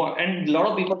 So what? And a lot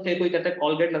of people say, कोई कहता है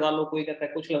Colgate लगा लो, कोई कहता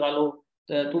है कुछ लगा लो.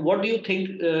 So what do you think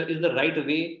is the right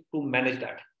way to manage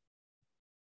that?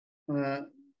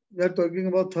 We are talking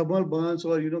about thermal burns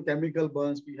or chemical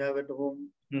burns we have at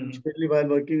home, especially while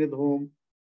working at home.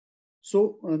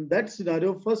 So in that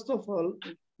scenario, first of all,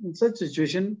 in such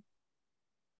situation,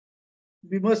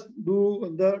 we must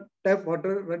do the tap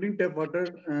water, running tap water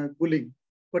cooling.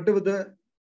 Whatever the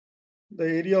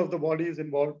area of the body is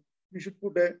involved, we should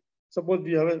put suppose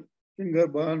we have a finger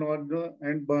burn or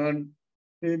hand burn,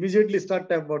 we immediately start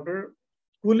tap water,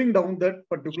 cooling down that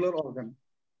particular organ,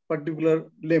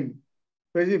 particular limb.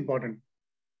 Very important.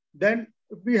 Then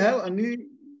if we have any,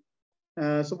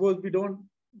 suppose we don't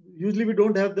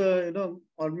have the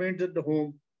ointments at the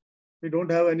home, we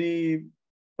don't have any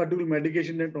particular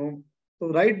medication at home. So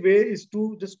right way is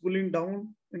to just cooling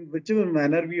down in whichever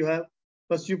manner we have.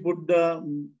 First you put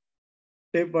the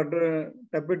tap water,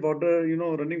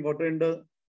 running water in the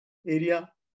area,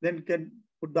 then can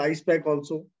put the ice pack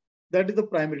also. That is the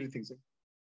primary thing, sir.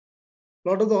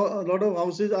 lot of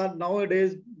houses are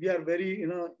nowadays, we are very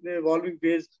in an evolving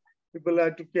phase. People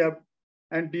have to keep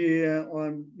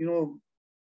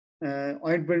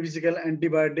ointment physical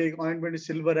antibiotic, ointment is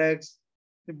silver X.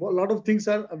 A lot of things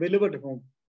are available at home.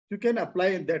 You can apply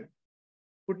in that.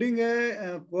 Putting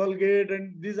a Colgate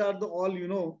and these are the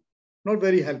all not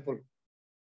very helpful.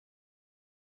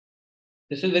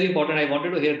 This is very important. I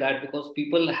wanted to hear that because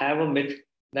people have a myth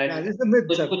that this is a myth,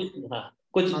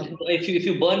 if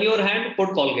you burn your hand,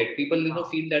 put Colgate. People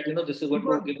feel that this is going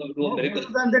to do a miracle.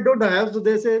 And they don't have, so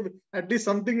they say at least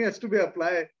something has to be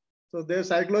applied. So their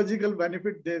psychological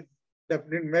benefit, they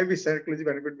definitely maybe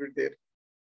psychological benefit will there.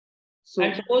 So,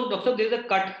 and suppose, doctor, there is a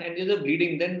cut and there is a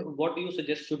bleeding, then what do you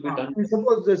suggest should be done?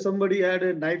 Suppose somebody had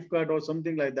a knife cut or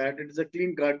something like that, it is a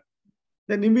clean cut,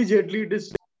 then immediately it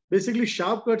is basically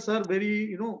sharp cuts are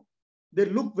very, they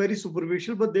look very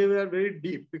superficial, but they are very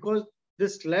deep because they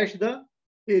slash the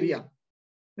area.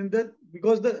 And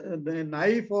because the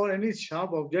knife or any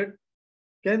sharp object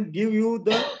can give you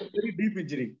the very deep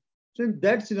injury. So in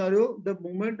that scenario, the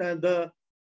movement and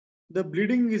the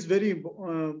bleeding is very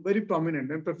very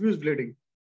prominent and profuse bleeding.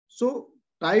 So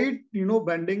tight,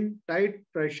 bending, tight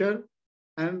pressure,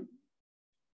 and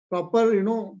proper,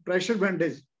 pressure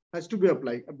bandage has to be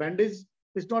applied. A bandage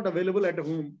is not available at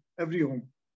home, every home.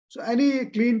 So any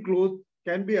clean cloth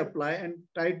can be applied and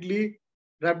tightly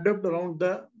wrapped up around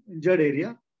the injured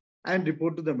area and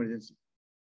report to the emergency.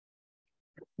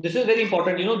 This is very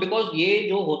important, because ये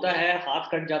जो होता है, हाथ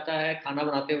cut जाता है खाना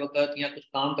बनाते वक्त या कुछ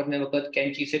काम करने वक्त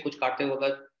कैंची से कुछ काटते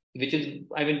वक्त, which is,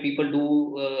 I mean, people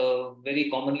do very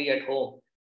commonly at home.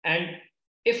 And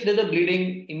if there's a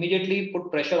bleeding, immediately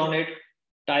put pressure on it,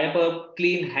 tie up a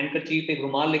clean handkerchief, एक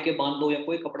रुमाल लेके बांध दो या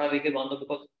कोई कपड़ा लेके बांध दो,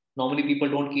 because normally people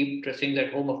don't keep dressings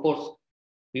at home. Of course,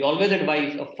 we always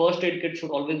advise a first aid kit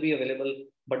should always be available,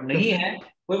 but नहीं है,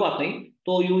 कोई बात नहीं,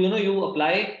 तो you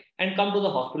apply and come to the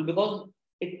hospital because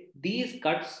these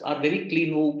cuts are very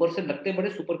clean. वो ऊपर से लगते बड़े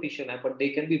superficial हैं, but they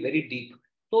can be very deep.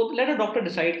 So let a doctor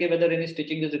decide whether any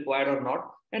stitching is required or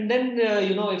not, and then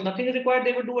if nothing is required,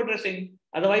 they will do a dressing.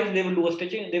 Otherwise, they will do a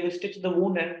stitching. They will stitch the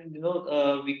wound, and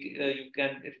you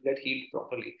can get healed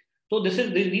properly. So these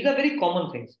are very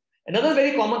common things. Another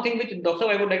very common thing which, doctor,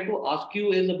 I would like to ask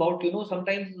you is about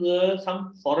sometimes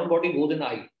some foreign body goes in the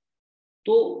eye.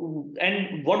 So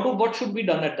and what should be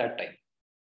done at that time?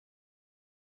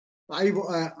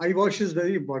 Eye wash is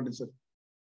very important, sir,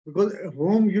 because at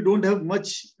home you don't have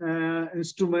much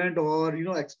instrument or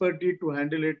expertise to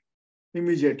handle it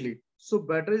immediately. So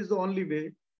better is the only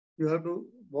way. You have to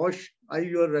wash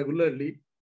eye regularly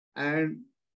and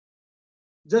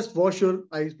just wash your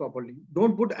eyes properly.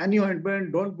 Don't put any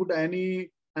ointment, don't put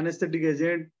any anesthetic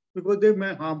agent, because they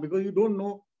may harm, because you don't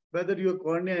know whether your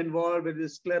cornea involved, whether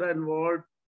there's sclera involved,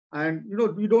 and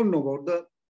you don't know about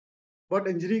what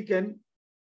injury can.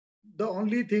 The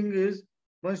only thing is,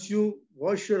 once you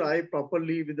wash your eye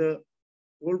properly with the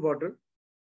cold water,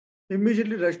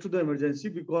 immediately rush to the emergency,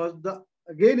 because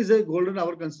again is a golden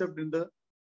hour concept in the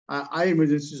eye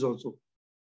emergencies also.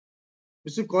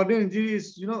 You see, corneal injury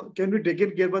is, can be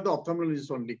taken care by the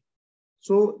ophthalmologist only.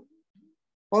 So,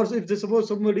 or if suppose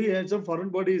somebody and some foreign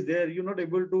body is there, you're not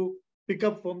able to pick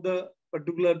up from the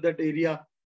particular that area,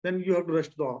 then you have to rush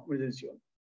to the emergency.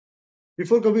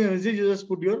 Before coming emergency, you just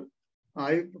put your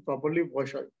eye properly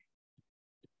wash out.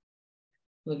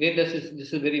 Okay, this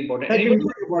is very important. Second Anybody?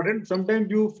 is very important. Sometimes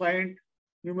you find,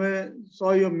 you may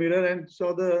saw your mirror and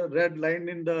saw the red line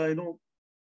in the,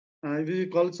 we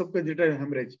call subconjunctival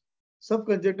hemorrhage.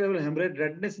 Subconjunctival hemorrhage,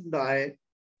 redness in the eye,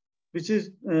 which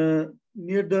is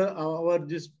near the our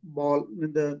this ball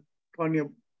in the cornea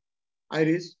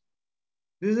iris.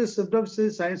 This is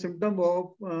a symptom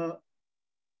of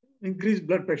increased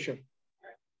blood pressure.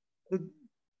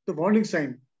 The warning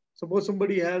sign. Suppose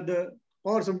somebody have the,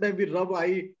 or sometimes we rub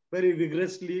eye very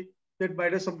vigorously, that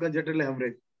might have some conjunctival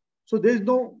hemorrhage. So there is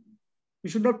no, you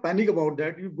should not panic about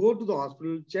that. You go to the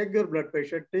hospital, check your blood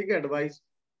pressure, take advice,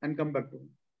 and come back to home.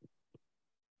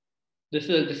 This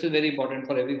is very important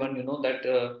for everyone,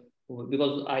 that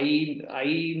because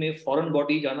आई में foreign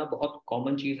body जाना बहुत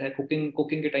common चीज है.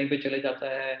 Cooking के time पे चले जाता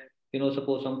है.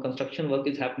 Suppose some construction work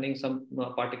is happening, some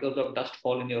particles of dust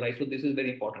fall in your eye. So this is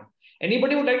very important.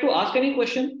 Anybody would like to ask any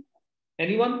question?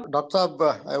 Anyone? Dr.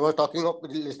 Saab, I was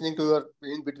listening to your,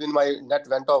 in between my net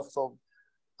went off, so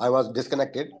I was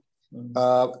disconnected.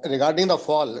 Regarding the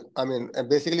fall, I mean,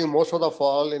 basically most of the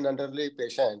fall in elderly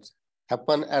patients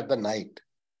happen at the night,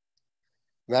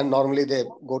 when normally they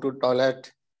go to toilet.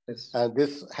 Yes. And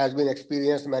this has been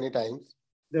experienced many times.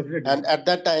 Definitely. And at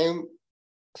that time,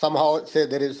 somehow say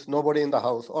there is nobody in the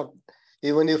house, or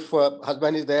even if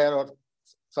husband is there or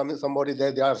somebody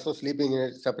there, they are also sleeping in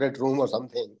a separate room or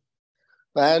something.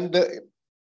 And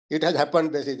it has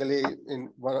happened basically in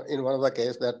one of the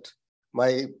cases that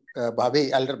my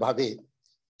elder bhabhi,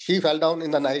 she fell down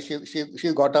in the night.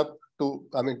 She got up to,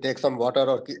 take some water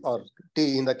or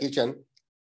tea in the kitchen.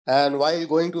 And while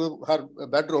going to her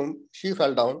bedroom, she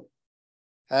fell down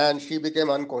and she became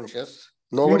unconscious.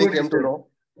 Nobody came to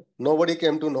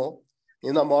know.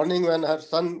 In the morning when her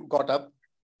son got up,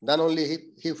 then only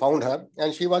he found her,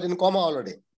 and she was in coma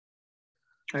already.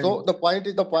 So the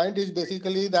point is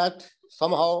basically that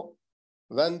somehow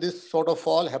when this sort of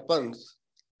fall happens,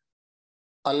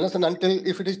 unless and until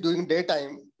if it is during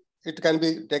daytime, it can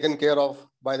be taken care of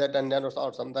by the attendant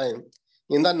or sometime.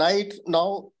 In the night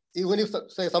now, even if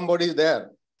say somebody is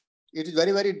there, it is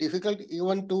very, very difficult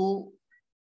even to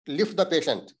lift the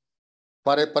patient.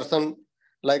 For a person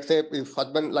like, say, if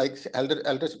husband, like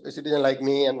elder citizen like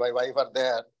me and my wife are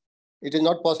there, it is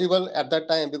not possible at that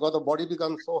time because the body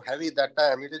becomes so heavy that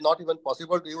time. It is not even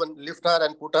possible to even lift her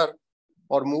and put her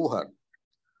or move her.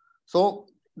 So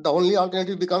the only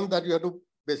alternative becomes that you have to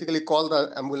basically call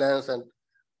the ambulance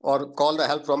or call the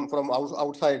help from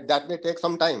outside. That may take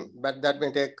some time, but that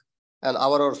may take an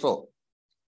hour or so.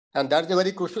 And that's a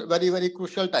very crucial, very, very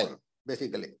crucial time,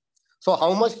 basically. So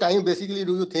how much time basically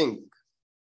do you think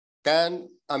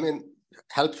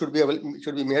help should be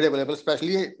made available,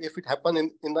 especially if it happens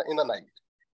in the night?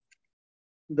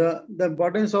 The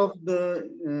importance of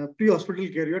the pre-hospital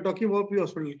care. You're talking about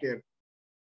pre-hospital care.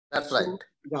 That's right.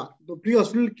 Yeah, the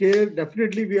pre-hospital care,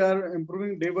 definitely we are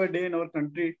improving day by day in our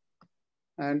country.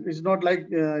 And it's not like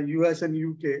US and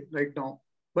UK right now,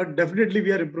 but definitely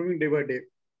we are improving day by day.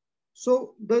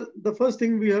 So the first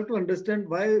thing we have to understand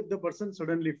why the person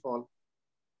suddenly fall.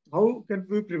 How can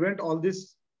we prevent all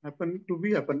this happen?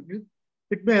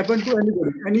 It may happen to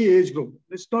anybody, any age group.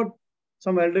 It's not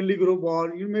some elderly group,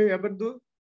 or you may happen to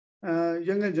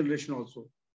younger generation also.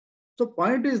 So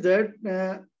point is that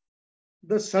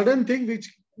the sudden thing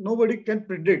which nobody can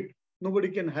predict, nobody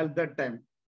can help that time.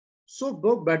 So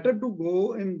better to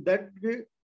go in that way.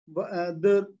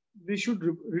 We should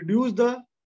reduce this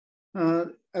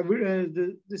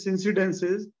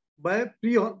incidences by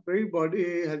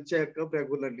pre-body health checkup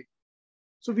regularly.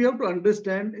 So we have to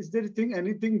understand, is there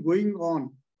anything going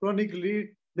on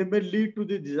chronically that may lead to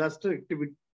the disaster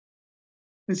activity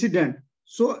incident?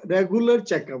 So regular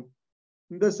checkup,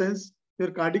 in the sense your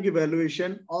cardiac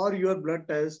evaluation or your blood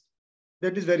test,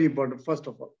 that is very important, first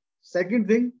of all. Second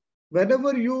thing,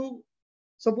 whenever you,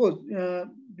 suppose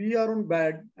we are on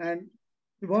bed and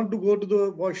we want to go to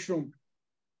the washroom,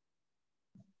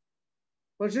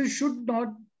 person should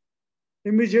not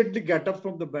immediately get up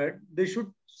from the bed. They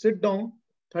should sit down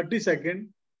 30 seconds,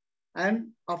 and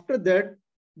after that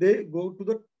they go to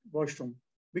the washroom,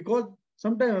 because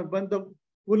sometimes when the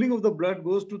pooling of the blood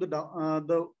goes to the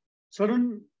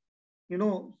sudden,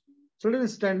 sudden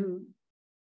standing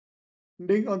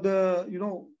on the,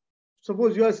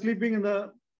 suppose you are sleeping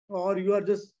or you are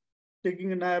just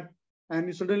taking a nap and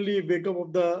you suddenly wake up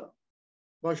of the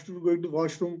washroom, going to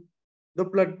washroom, the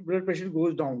blood pressure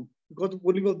goes down because the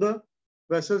pooling of the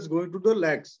vessels going to the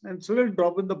legs, and sudden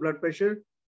drop in the blood pressure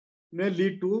may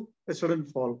lead to a sudden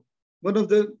fall. One of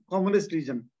the commonest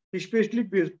reason, especially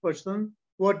persons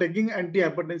who are taking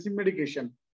antihypertensive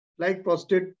medication like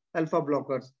prostate alpha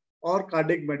blockers or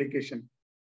cardiac medication.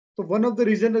 So one of the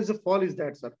reasons is the fall is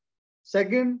that, sir.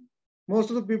 Second,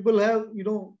 most of the people have,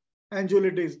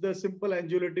 anxieties, the simple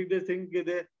anxiety, they think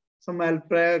they some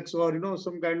Alprax or,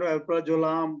 some kind of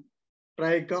alprazolam,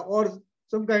 trica or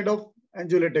some kind of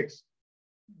anxiolytics.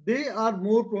 They are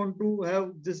more prone to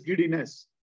have this giddiness.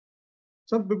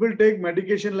 Some people take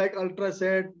medication like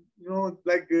Ultracet,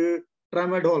 like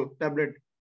tramadol tablet.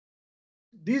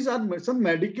 These are some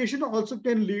medication also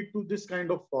can lead to this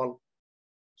kind of fall.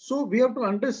 So we have to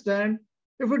understand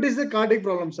if it is a cardiac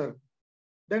problem, sir,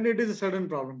 then it is a sudden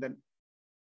problem. Then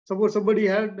suppose somebody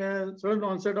had sudden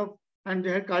onset of and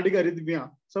they had cardiac arrhythmia,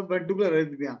 subventricular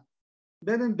arrhythmia.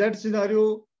 Then in that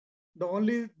scenario,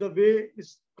 the way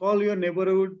is call your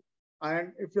neighborhood,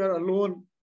 and if you are alone,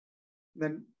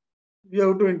 then you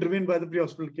have to intervene by the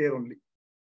pre-hospital care only.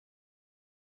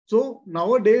 So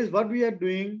nowadays, what we are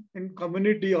doing in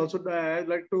community also, I'd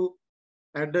like to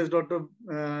address Dr.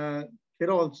 Kira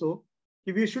also,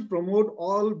 we should promote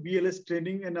all BLS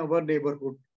training in our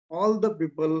neighborhood. All the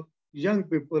people, young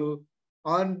people,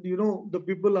 and the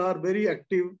people are very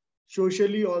active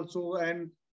socially also and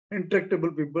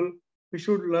intractable people. We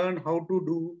should learn how to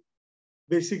do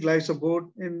basic life support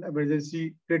in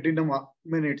emergency platinum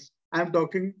minutes. I'm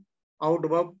talking out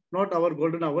about not our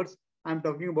golden hours. I'm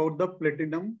talking about the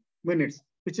platinum minutes,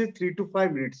 which is 3 to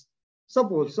 5 minutes.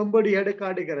 Suppose somebody had a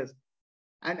cardiac arrest,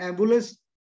 and ambulance,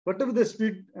 whatever the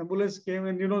speed ambulance came,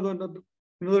 and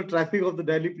the traffic of the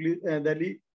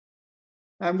Delhi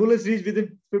ambulance reached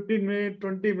within 15 minutes,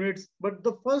 20 minutes, but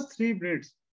the first 3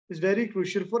 minutes is very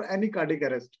crucial for any cardiac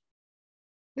arrest.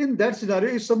 In that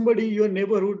scenario, if somebody, your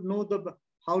neighborhood, know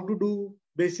how to do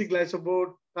basic life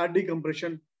support, cardiac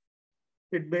compression,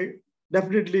 it may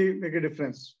definitely make a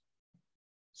difference.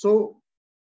 So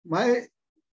my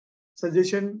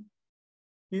suggestion,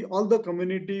 all the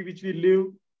community which we live,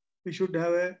 we should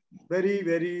have a very,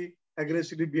 very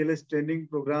aggressively BLS training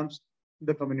programs in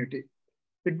the community.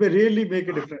 It may really make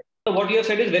a difference. So what you have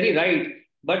said is very right,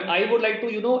 but I would like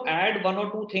to, add one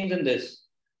or two things in this,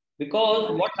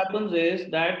 because what happens is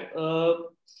that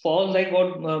falls, like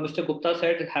what Mr. Gupta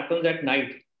said, it happens at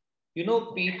night.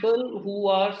 People who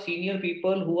are senior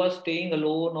people who are staying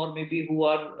alone, or maybe who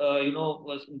are,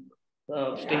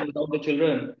 staying without the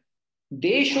children,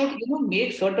 they should,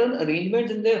 make certain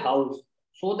arrangements in their house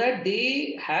so that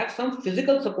they have some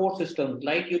physical support system.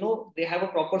 Like, they have a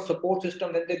proper support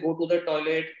system when they go to the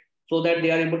toilet, so that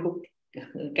they are able to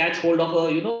catch hold of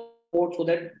a, support, so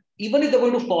that even if they're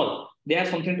going to fall, they have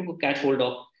something to catch hold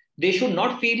of. They should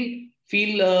not feel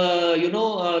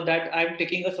that I'm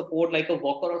taking a support like a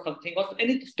walker or something, or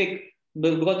any stick,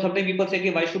 because sometimes people say,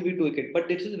 why should we do it? But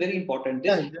this is very important.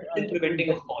 This helps in preventing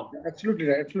a fall. Absolutely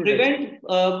right. Absolutely Prevent,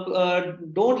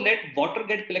 don't let water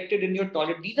get collected in your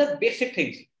toilet. These are basic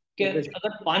things.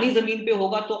 अगर पानी जमीन पे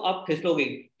होगा तो आप फिसलोगे,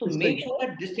 तो make sure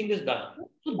that this thing is done.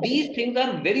 So these things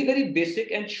are very, very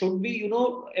basic and should be,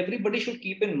 everybody should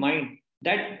keep in mind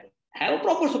that have a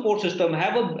proper support system,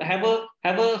 have a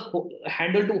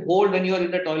handle to hold when you are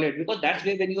in the toilet, because that's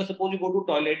where, when you suppose you go to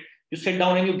toilet, you sit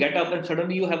down and you get up and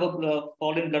suddenly you have a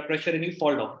fall in blood pressure and you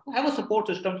fall down. Have a support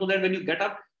system so that when you get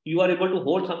up, you are able to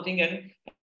hold something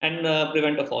and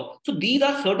prevent a fall. So these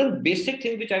are certain basic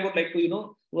things which I would like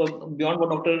to, beyond what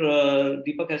Dr.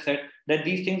 Deepak has said, that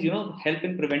these things, help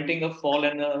in preventing a fall.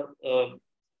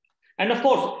 And of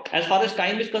course, as far as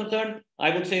time is concerned, I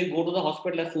would say go to the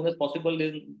hospital as soon as possible.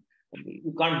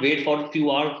 You can't wait for a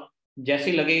few hours.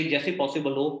 Jaise lage, jaise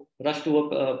possible ho, rush to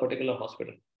a particular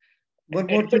hospital. One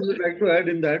more thing I'd like to add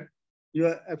in that, you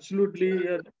are absolutely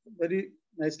very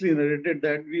nicely narrated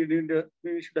that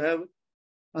we should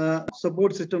have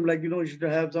support system, like you should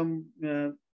have some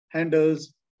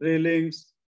handles,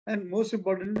 railings, and most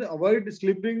importantly, avoid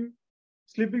sleeping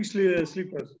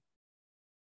sleepers.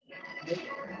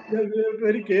 You are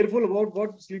very careful about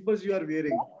what sleepers you are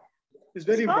wearing. It's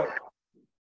very important.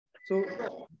 So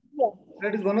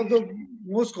that is one of the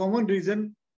most common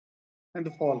reason and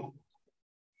the fall.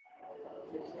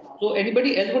 So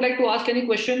anybody else would like to ask any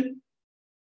question?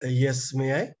 Yes,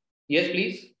 may I? Yes,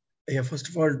 please. Yeah, first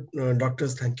of all,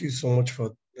 doctors, thank you so much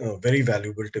for very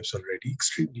valuable tips already,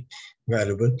 extremely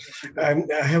valuable. I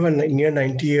have a near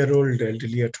 90-year-old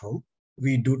elderly at home.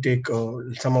 We do take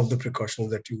some of the precautions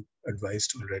that you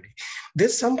advised already.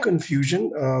 There's some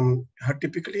confusion.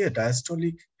 Typically, a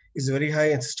diastolic is very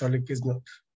high and systolic is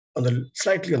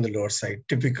slightly on the lower side,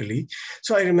 typically.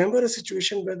 So I remember a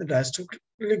situation where the diastolic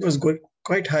was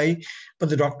quite high, but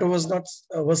the doctor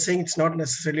was saying it's not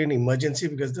necessarily an emergency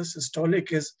because the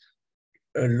systolic is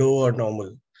low or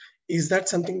normal. Is that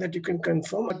something that you can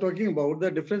confirm? I'm talking about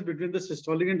the difference between the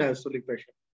systolic and diastolic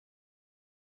pressure.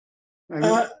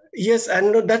 Yes,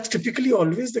 and that's typically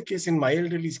always the case in my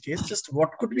elderly's case. Just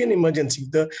what could be an emergency?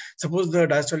 Suppose the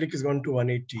diastolic is gone to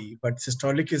 180, but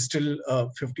systolic is still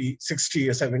 50, 60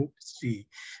 or 70.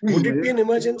 Would it be an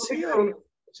emergency?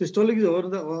 Systolic is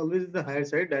always the higher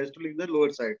side, diastolic is the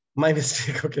lower side. My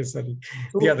mistake. Okay, sorry.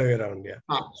 So, the other way around, yeah.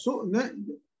 So,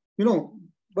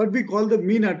 what we call the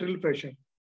mean arterial pressure.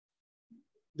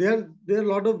 There are a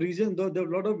lot of reasons, though there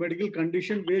are a lot of medical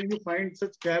conditions where you find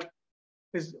such gap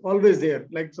is always there.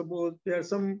 Like suppose there are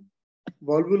some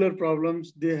valvular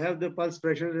problems, they have the pulse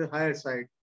pressure at the higher side.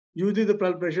 Usually the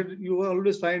pulse pressure, you will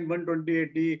always find 120,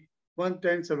 80,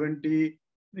 110, 70,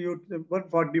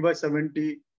 140 by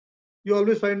 70. You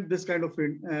always find this kind of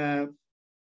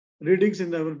readings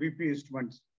in our BP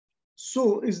instruments.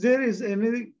 So is there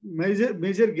any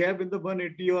major gap in the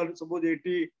 180 or suppose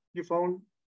 80, you found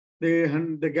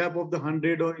the gap of the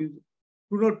 100 or do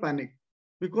not panic.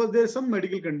 Because there is some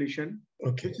medical condition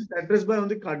which is addressed by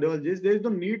only cardiologist. There is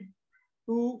no need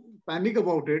to panic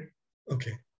about it.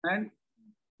 Okay. And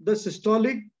the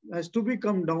systolic has to be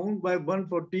come down by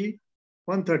 140,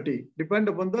 130, depend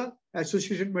upon the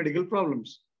associated medical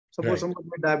problems. Suppose someone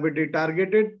with diabetes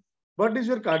targeted, what is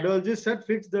your cardiologist said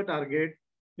fix the target?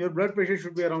 Your blood pressure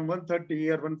should be around 130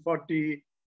 or 140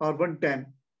 or 110.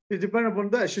 It depends upon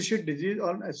the associated disease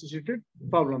or associated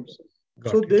problems.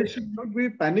 So there should not be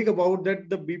panic about that.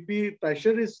 The BP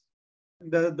pressure is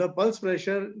the pulse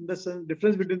pressure, the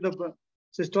difference between the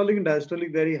systolic and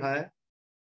diastolic very high.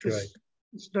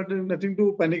 It's nothing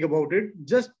to panic about it.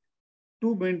 Just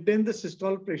to maintain the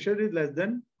systolic pressure is less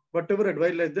than whatever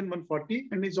advised, less than 140,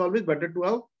 and it's always better to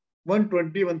have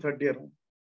 120, 130 around.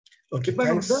 Okay,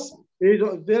 thanks. The age,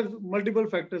 there are multiple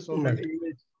factors of age.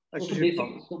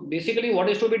 So basically, what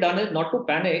is to be done is not to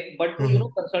panic, but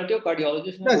to consult your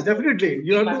cardiologist. Yes, definitely.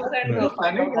 You have to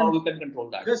find out how you can control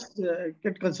that. Just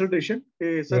get consultation.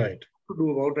 To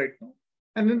do about right now,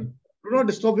 and then do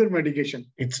not stop your medication.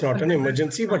 It's not an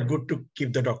emergency, but good to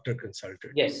keep the doctor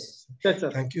consulted. Yes.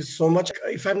 Thank you so much.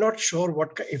 If I'm not sure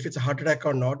if it's a heart attack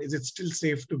or not, is it still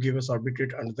safe to give a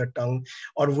sorbitrate under the tongue,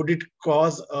 or would it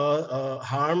cause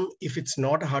harm if it's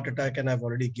not a heart attack and I've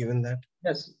already given that?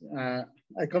 Yes,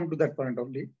 I come to that point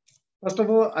only. First of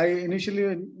all, I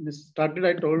initially started,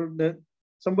 I told that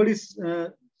somebody's,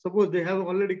 suppose they have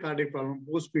already cardiac problem,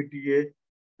 post-PTA,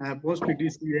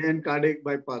 post-PTCA and cardiac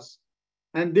bypass.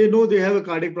 And they know they have a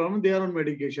cardiac problem, they are on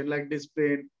medication like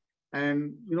Disprin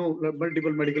and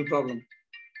multiple medical problems.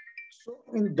 So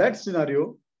in that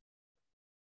scenario,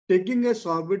 taking a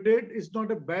sorbitrate is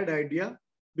not a bad idea,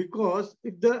 because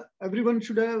if everyone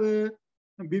should have a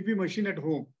BP machine at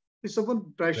home. If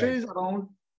someone pressure is around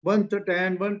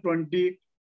 110, 120,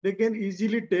 they can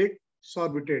easily take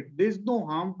sorbitrate. There is no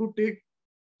harm to take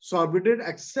sorbitrate,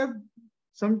 except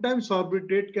sometimes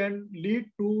sorbitrate can lead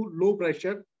to low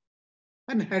pressure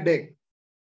and headache.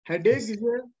 Headache is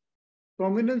a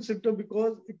prominent symptom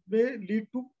because it may lead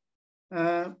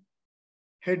to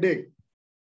headache.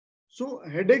 So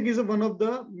headache is one of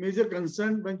the major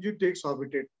concerns when you take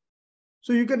sorbitrate.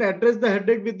 So you can address the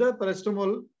headache with the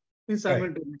paracetamol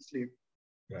simultaneously.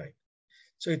 Right.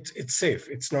 So it's safe.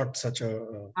 It's not such a.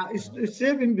 It's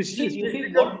safe in this.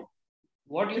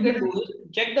 What you can do is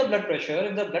check the blood pressure.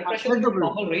 If the blood pressure is in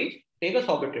normal range, take a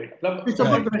sorbitrate. If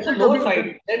the pressure lower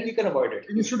side, then you can avoid it.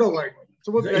 You should avoid.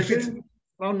 So what pressure is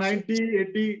around 90,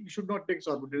 80, you should not take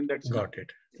sorbitrate. That's got it.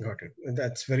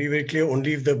 That's very, very clear.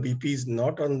 Only if the BP is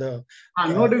not on the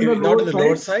not on the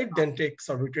lower side, then take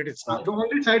sorbitrate. It's not. The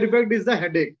only side effect is the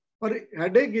headache. Or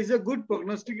headache is a good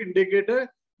prognostic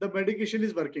indicator. The medication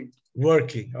is working. All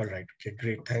right. Okay,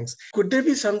 great. Thanks. Could there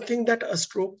be something that a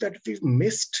stroke that we've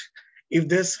missed? If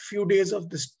there's a few days of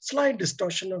this slight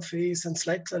distortion of face and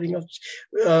slight slurring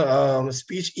of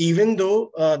speech, even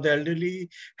though the elderly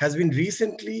has been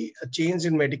recently changed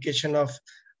in medication of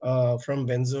from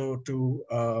benzo to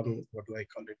what do I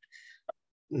call it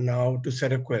now, to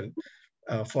Seroquel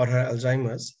for her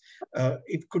Alzheimer's.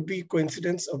 It could be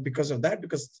coincidence of because of that,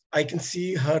 because I can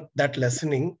see that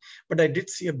lessening, but I did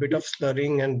see a bit of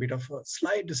slurring and bit of a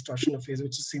slight distortion of face,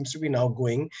 which seems to be now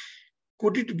going.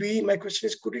 Could it be, my question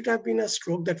is, could it have been a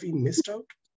stroke that we missed out?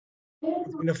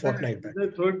 It's been a fortnight back.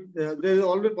 There is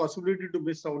always possibility to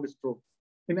miss out a stroke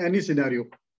in any scenario.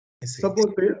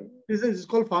 Suppose this is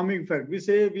called farming effect. We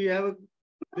say we have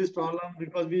this problem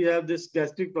because we have this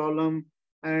gastric problem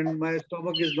and my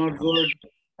stomach is not good,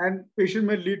 and patient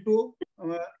may lead to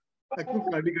acute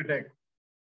cardiac attack.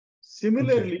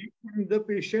 Similarly, the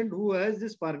patient who has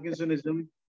this Parkinsonism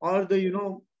or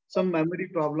some memory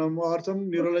problem or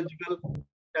some neurological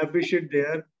deficit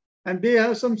there, and they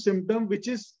have some symptom which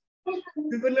is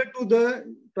similar to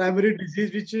the primary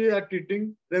disease which we are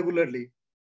treating regularly.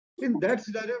 In that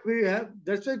scenario, we have,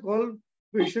 that's why called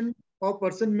patient or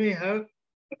person may have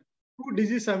two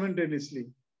diseases simultaneously.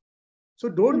 So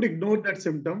don't ignore that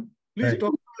symptom. Please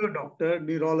talk to your doctor,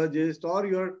 neurologist, or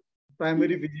your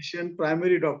primary physician,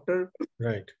 primary doctor.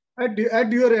 Right.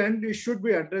 At your end, it should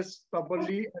be addressed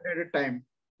properly and at a time.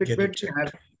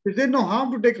 There's no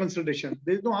harm to take consultation.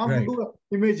 There's no harm to do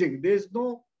imaging. There's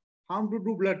no harm to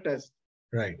do blood test.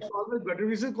 Right. It's always better.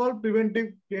 This is called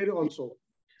preventive care also.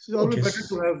 It's always better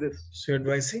to have this. So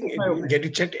advising get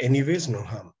it checked anyways, no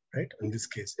harm, right? In this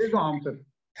case. There's no harm, sir.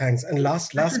 Thanks. And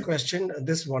last question,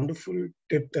 this wonderful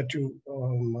tip that you,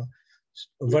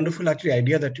 wonderful actually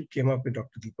idea that you came up with,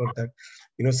 Dr. Deepak, that,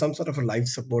 you know, some sort of a life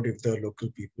support if the local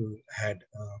people had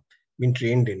been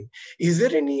trained in. Is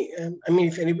there any, I mean,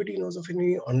 if anybody knows of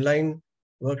any online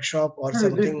workshop or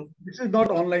something? This is not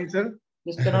online, sir.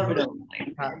 This cannot be done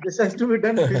online. This has to be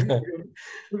done physically.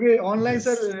 Okay, online,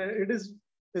 sir, it is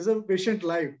a patient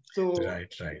life. So right.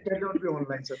 It cannot be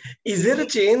online, sir. Is there a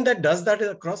chain that does that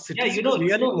across cities? Yeah,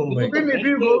 we are in Mumbai. If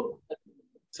you go,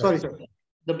 sorry, sir.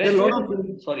 The best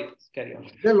sorry, carry on.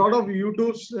 There are a lot of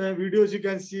YouTube videos you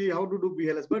can see how to do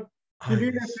BLS, but you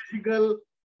need a physical,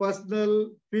 personal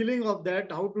feeling of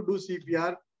that, how to do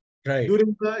CPR. Right.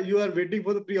 During you are waiting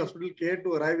for the pre-hospital care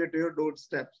to arrive at your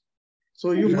doorstep.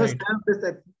 So you must have this,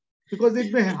 because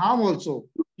it may harm also.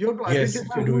 You have to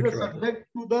identify who the subject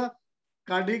to the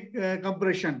cardiac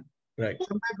compression. Right.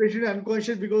 Sometimes patient is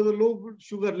unconscious because of low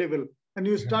sugar level, and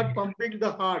you start pumping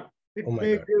the heart. It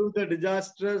may give the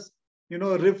disastrous,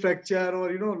 rib fracture or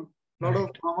lot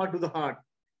of trauma to the heart.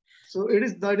 So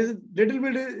that is little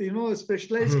bit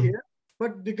specialized care,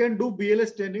 but you can do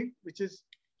BLS training, which is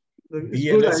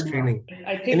BLS training.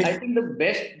 I think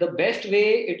the best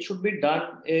way it should be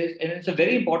done is, and it's a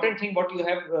very important thing what you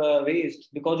have raised,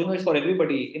 because it's for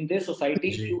everybody in this society.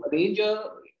 You arrange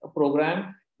a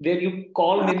program where you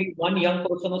call maybe one young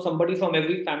person or somebody from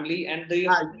every family, and the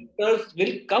doctors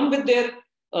will come with their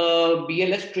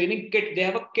BLS training kit. They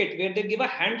have a kit where they give a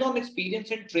hands-on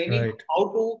experience and training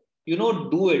how to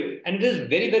do it, and it is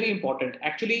very, very important.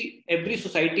 Actually, every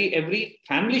society, every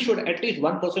family should, at least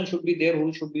one person should be there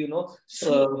who should be who knows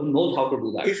how to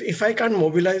do that. If I can't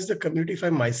mobilize the community, if I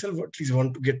myself at least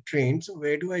want to get trained, so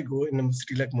where do I go in a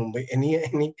city like Mumbai?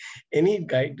 Any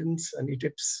guidance, any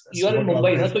tips? You are in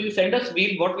Mumbai, so you send us.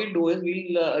 What we'll do is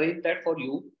we'll arrange that for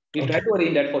you. We'll try to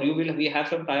arrange that for you. We have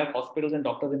some tie-up hospitals and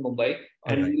doctors in Mumbai,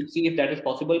 and we'll see if that is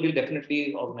possible. We'll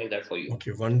definitely organize that for you.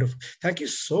 Okay, wonderful. Thank you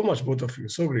so much, both of you.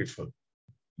 So grateful.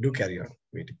 Do carry on.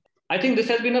 Waiting. I think this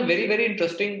has been a very, very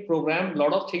interesting program. A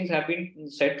lot of things have been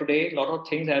said today. A lot of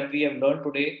things we have learned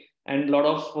today, and a lot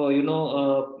of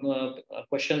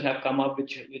questions have come up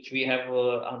which we have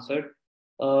answered.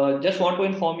 Just want to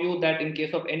inform you that in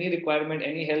case of any requirement,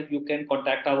 any help, you can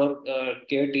contact our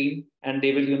care team, and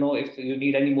they will, if you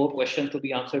need any more questions to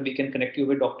be answered, we can connect you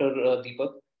with Dr.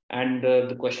 Deepak, and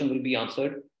the question will be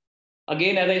answered.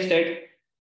 Again, as I said,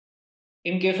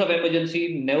 in case of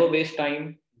emergency, never waste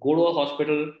time, go to a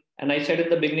hospital. And I said in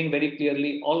the beginning very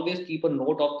clearly, always keep a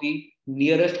note of the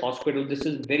nearest hospital. This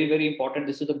is very, very important.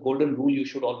 This is the golden rule you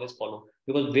should always follow,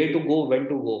 because where to go, when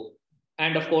to go.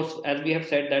 And of course, as we have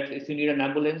said, that if you need an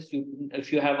ambulance,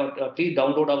 if you have please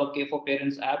download our Care for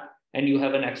Parents app, and you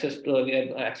have access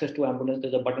to ambulance.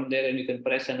 There's a button there, and you can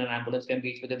press, and an ambulance can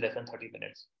reach within less than 30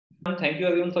 minutes. Thank you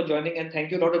everyone for joining, and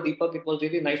thank you, Dr. Deepak. It was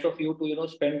really nice of you to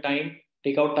spend time,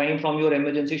 take out time from your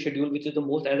emergency schedule, which is the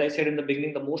most, as I said in the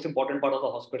beginning, the most important part of the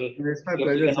hospital. It's my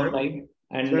pleasure, sir.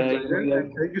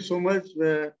 Thank you so much.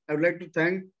 I would like to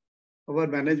thank our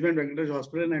management, Venkateshwar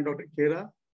Hospital, and Dr. Khera,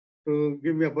 to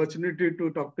give me opportunity to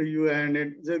talk to you, and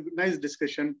it's a nice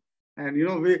discussion. And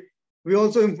we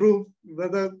also improve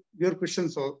whether your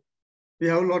questions solve. We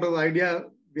have a lot of idea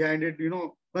behind it.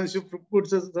 Once you put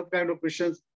some kind of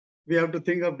questions, we have to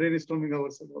think of brainstorming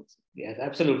ourselves also. Yes,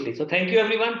 absolutely. So thank you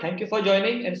everyone. Thank you for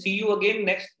joining, and see you again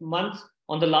next month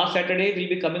on the last Saturday. We'll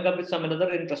be coming up with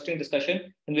another interesting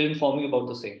discussion, and we'll inform you about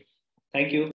the same. Thank you.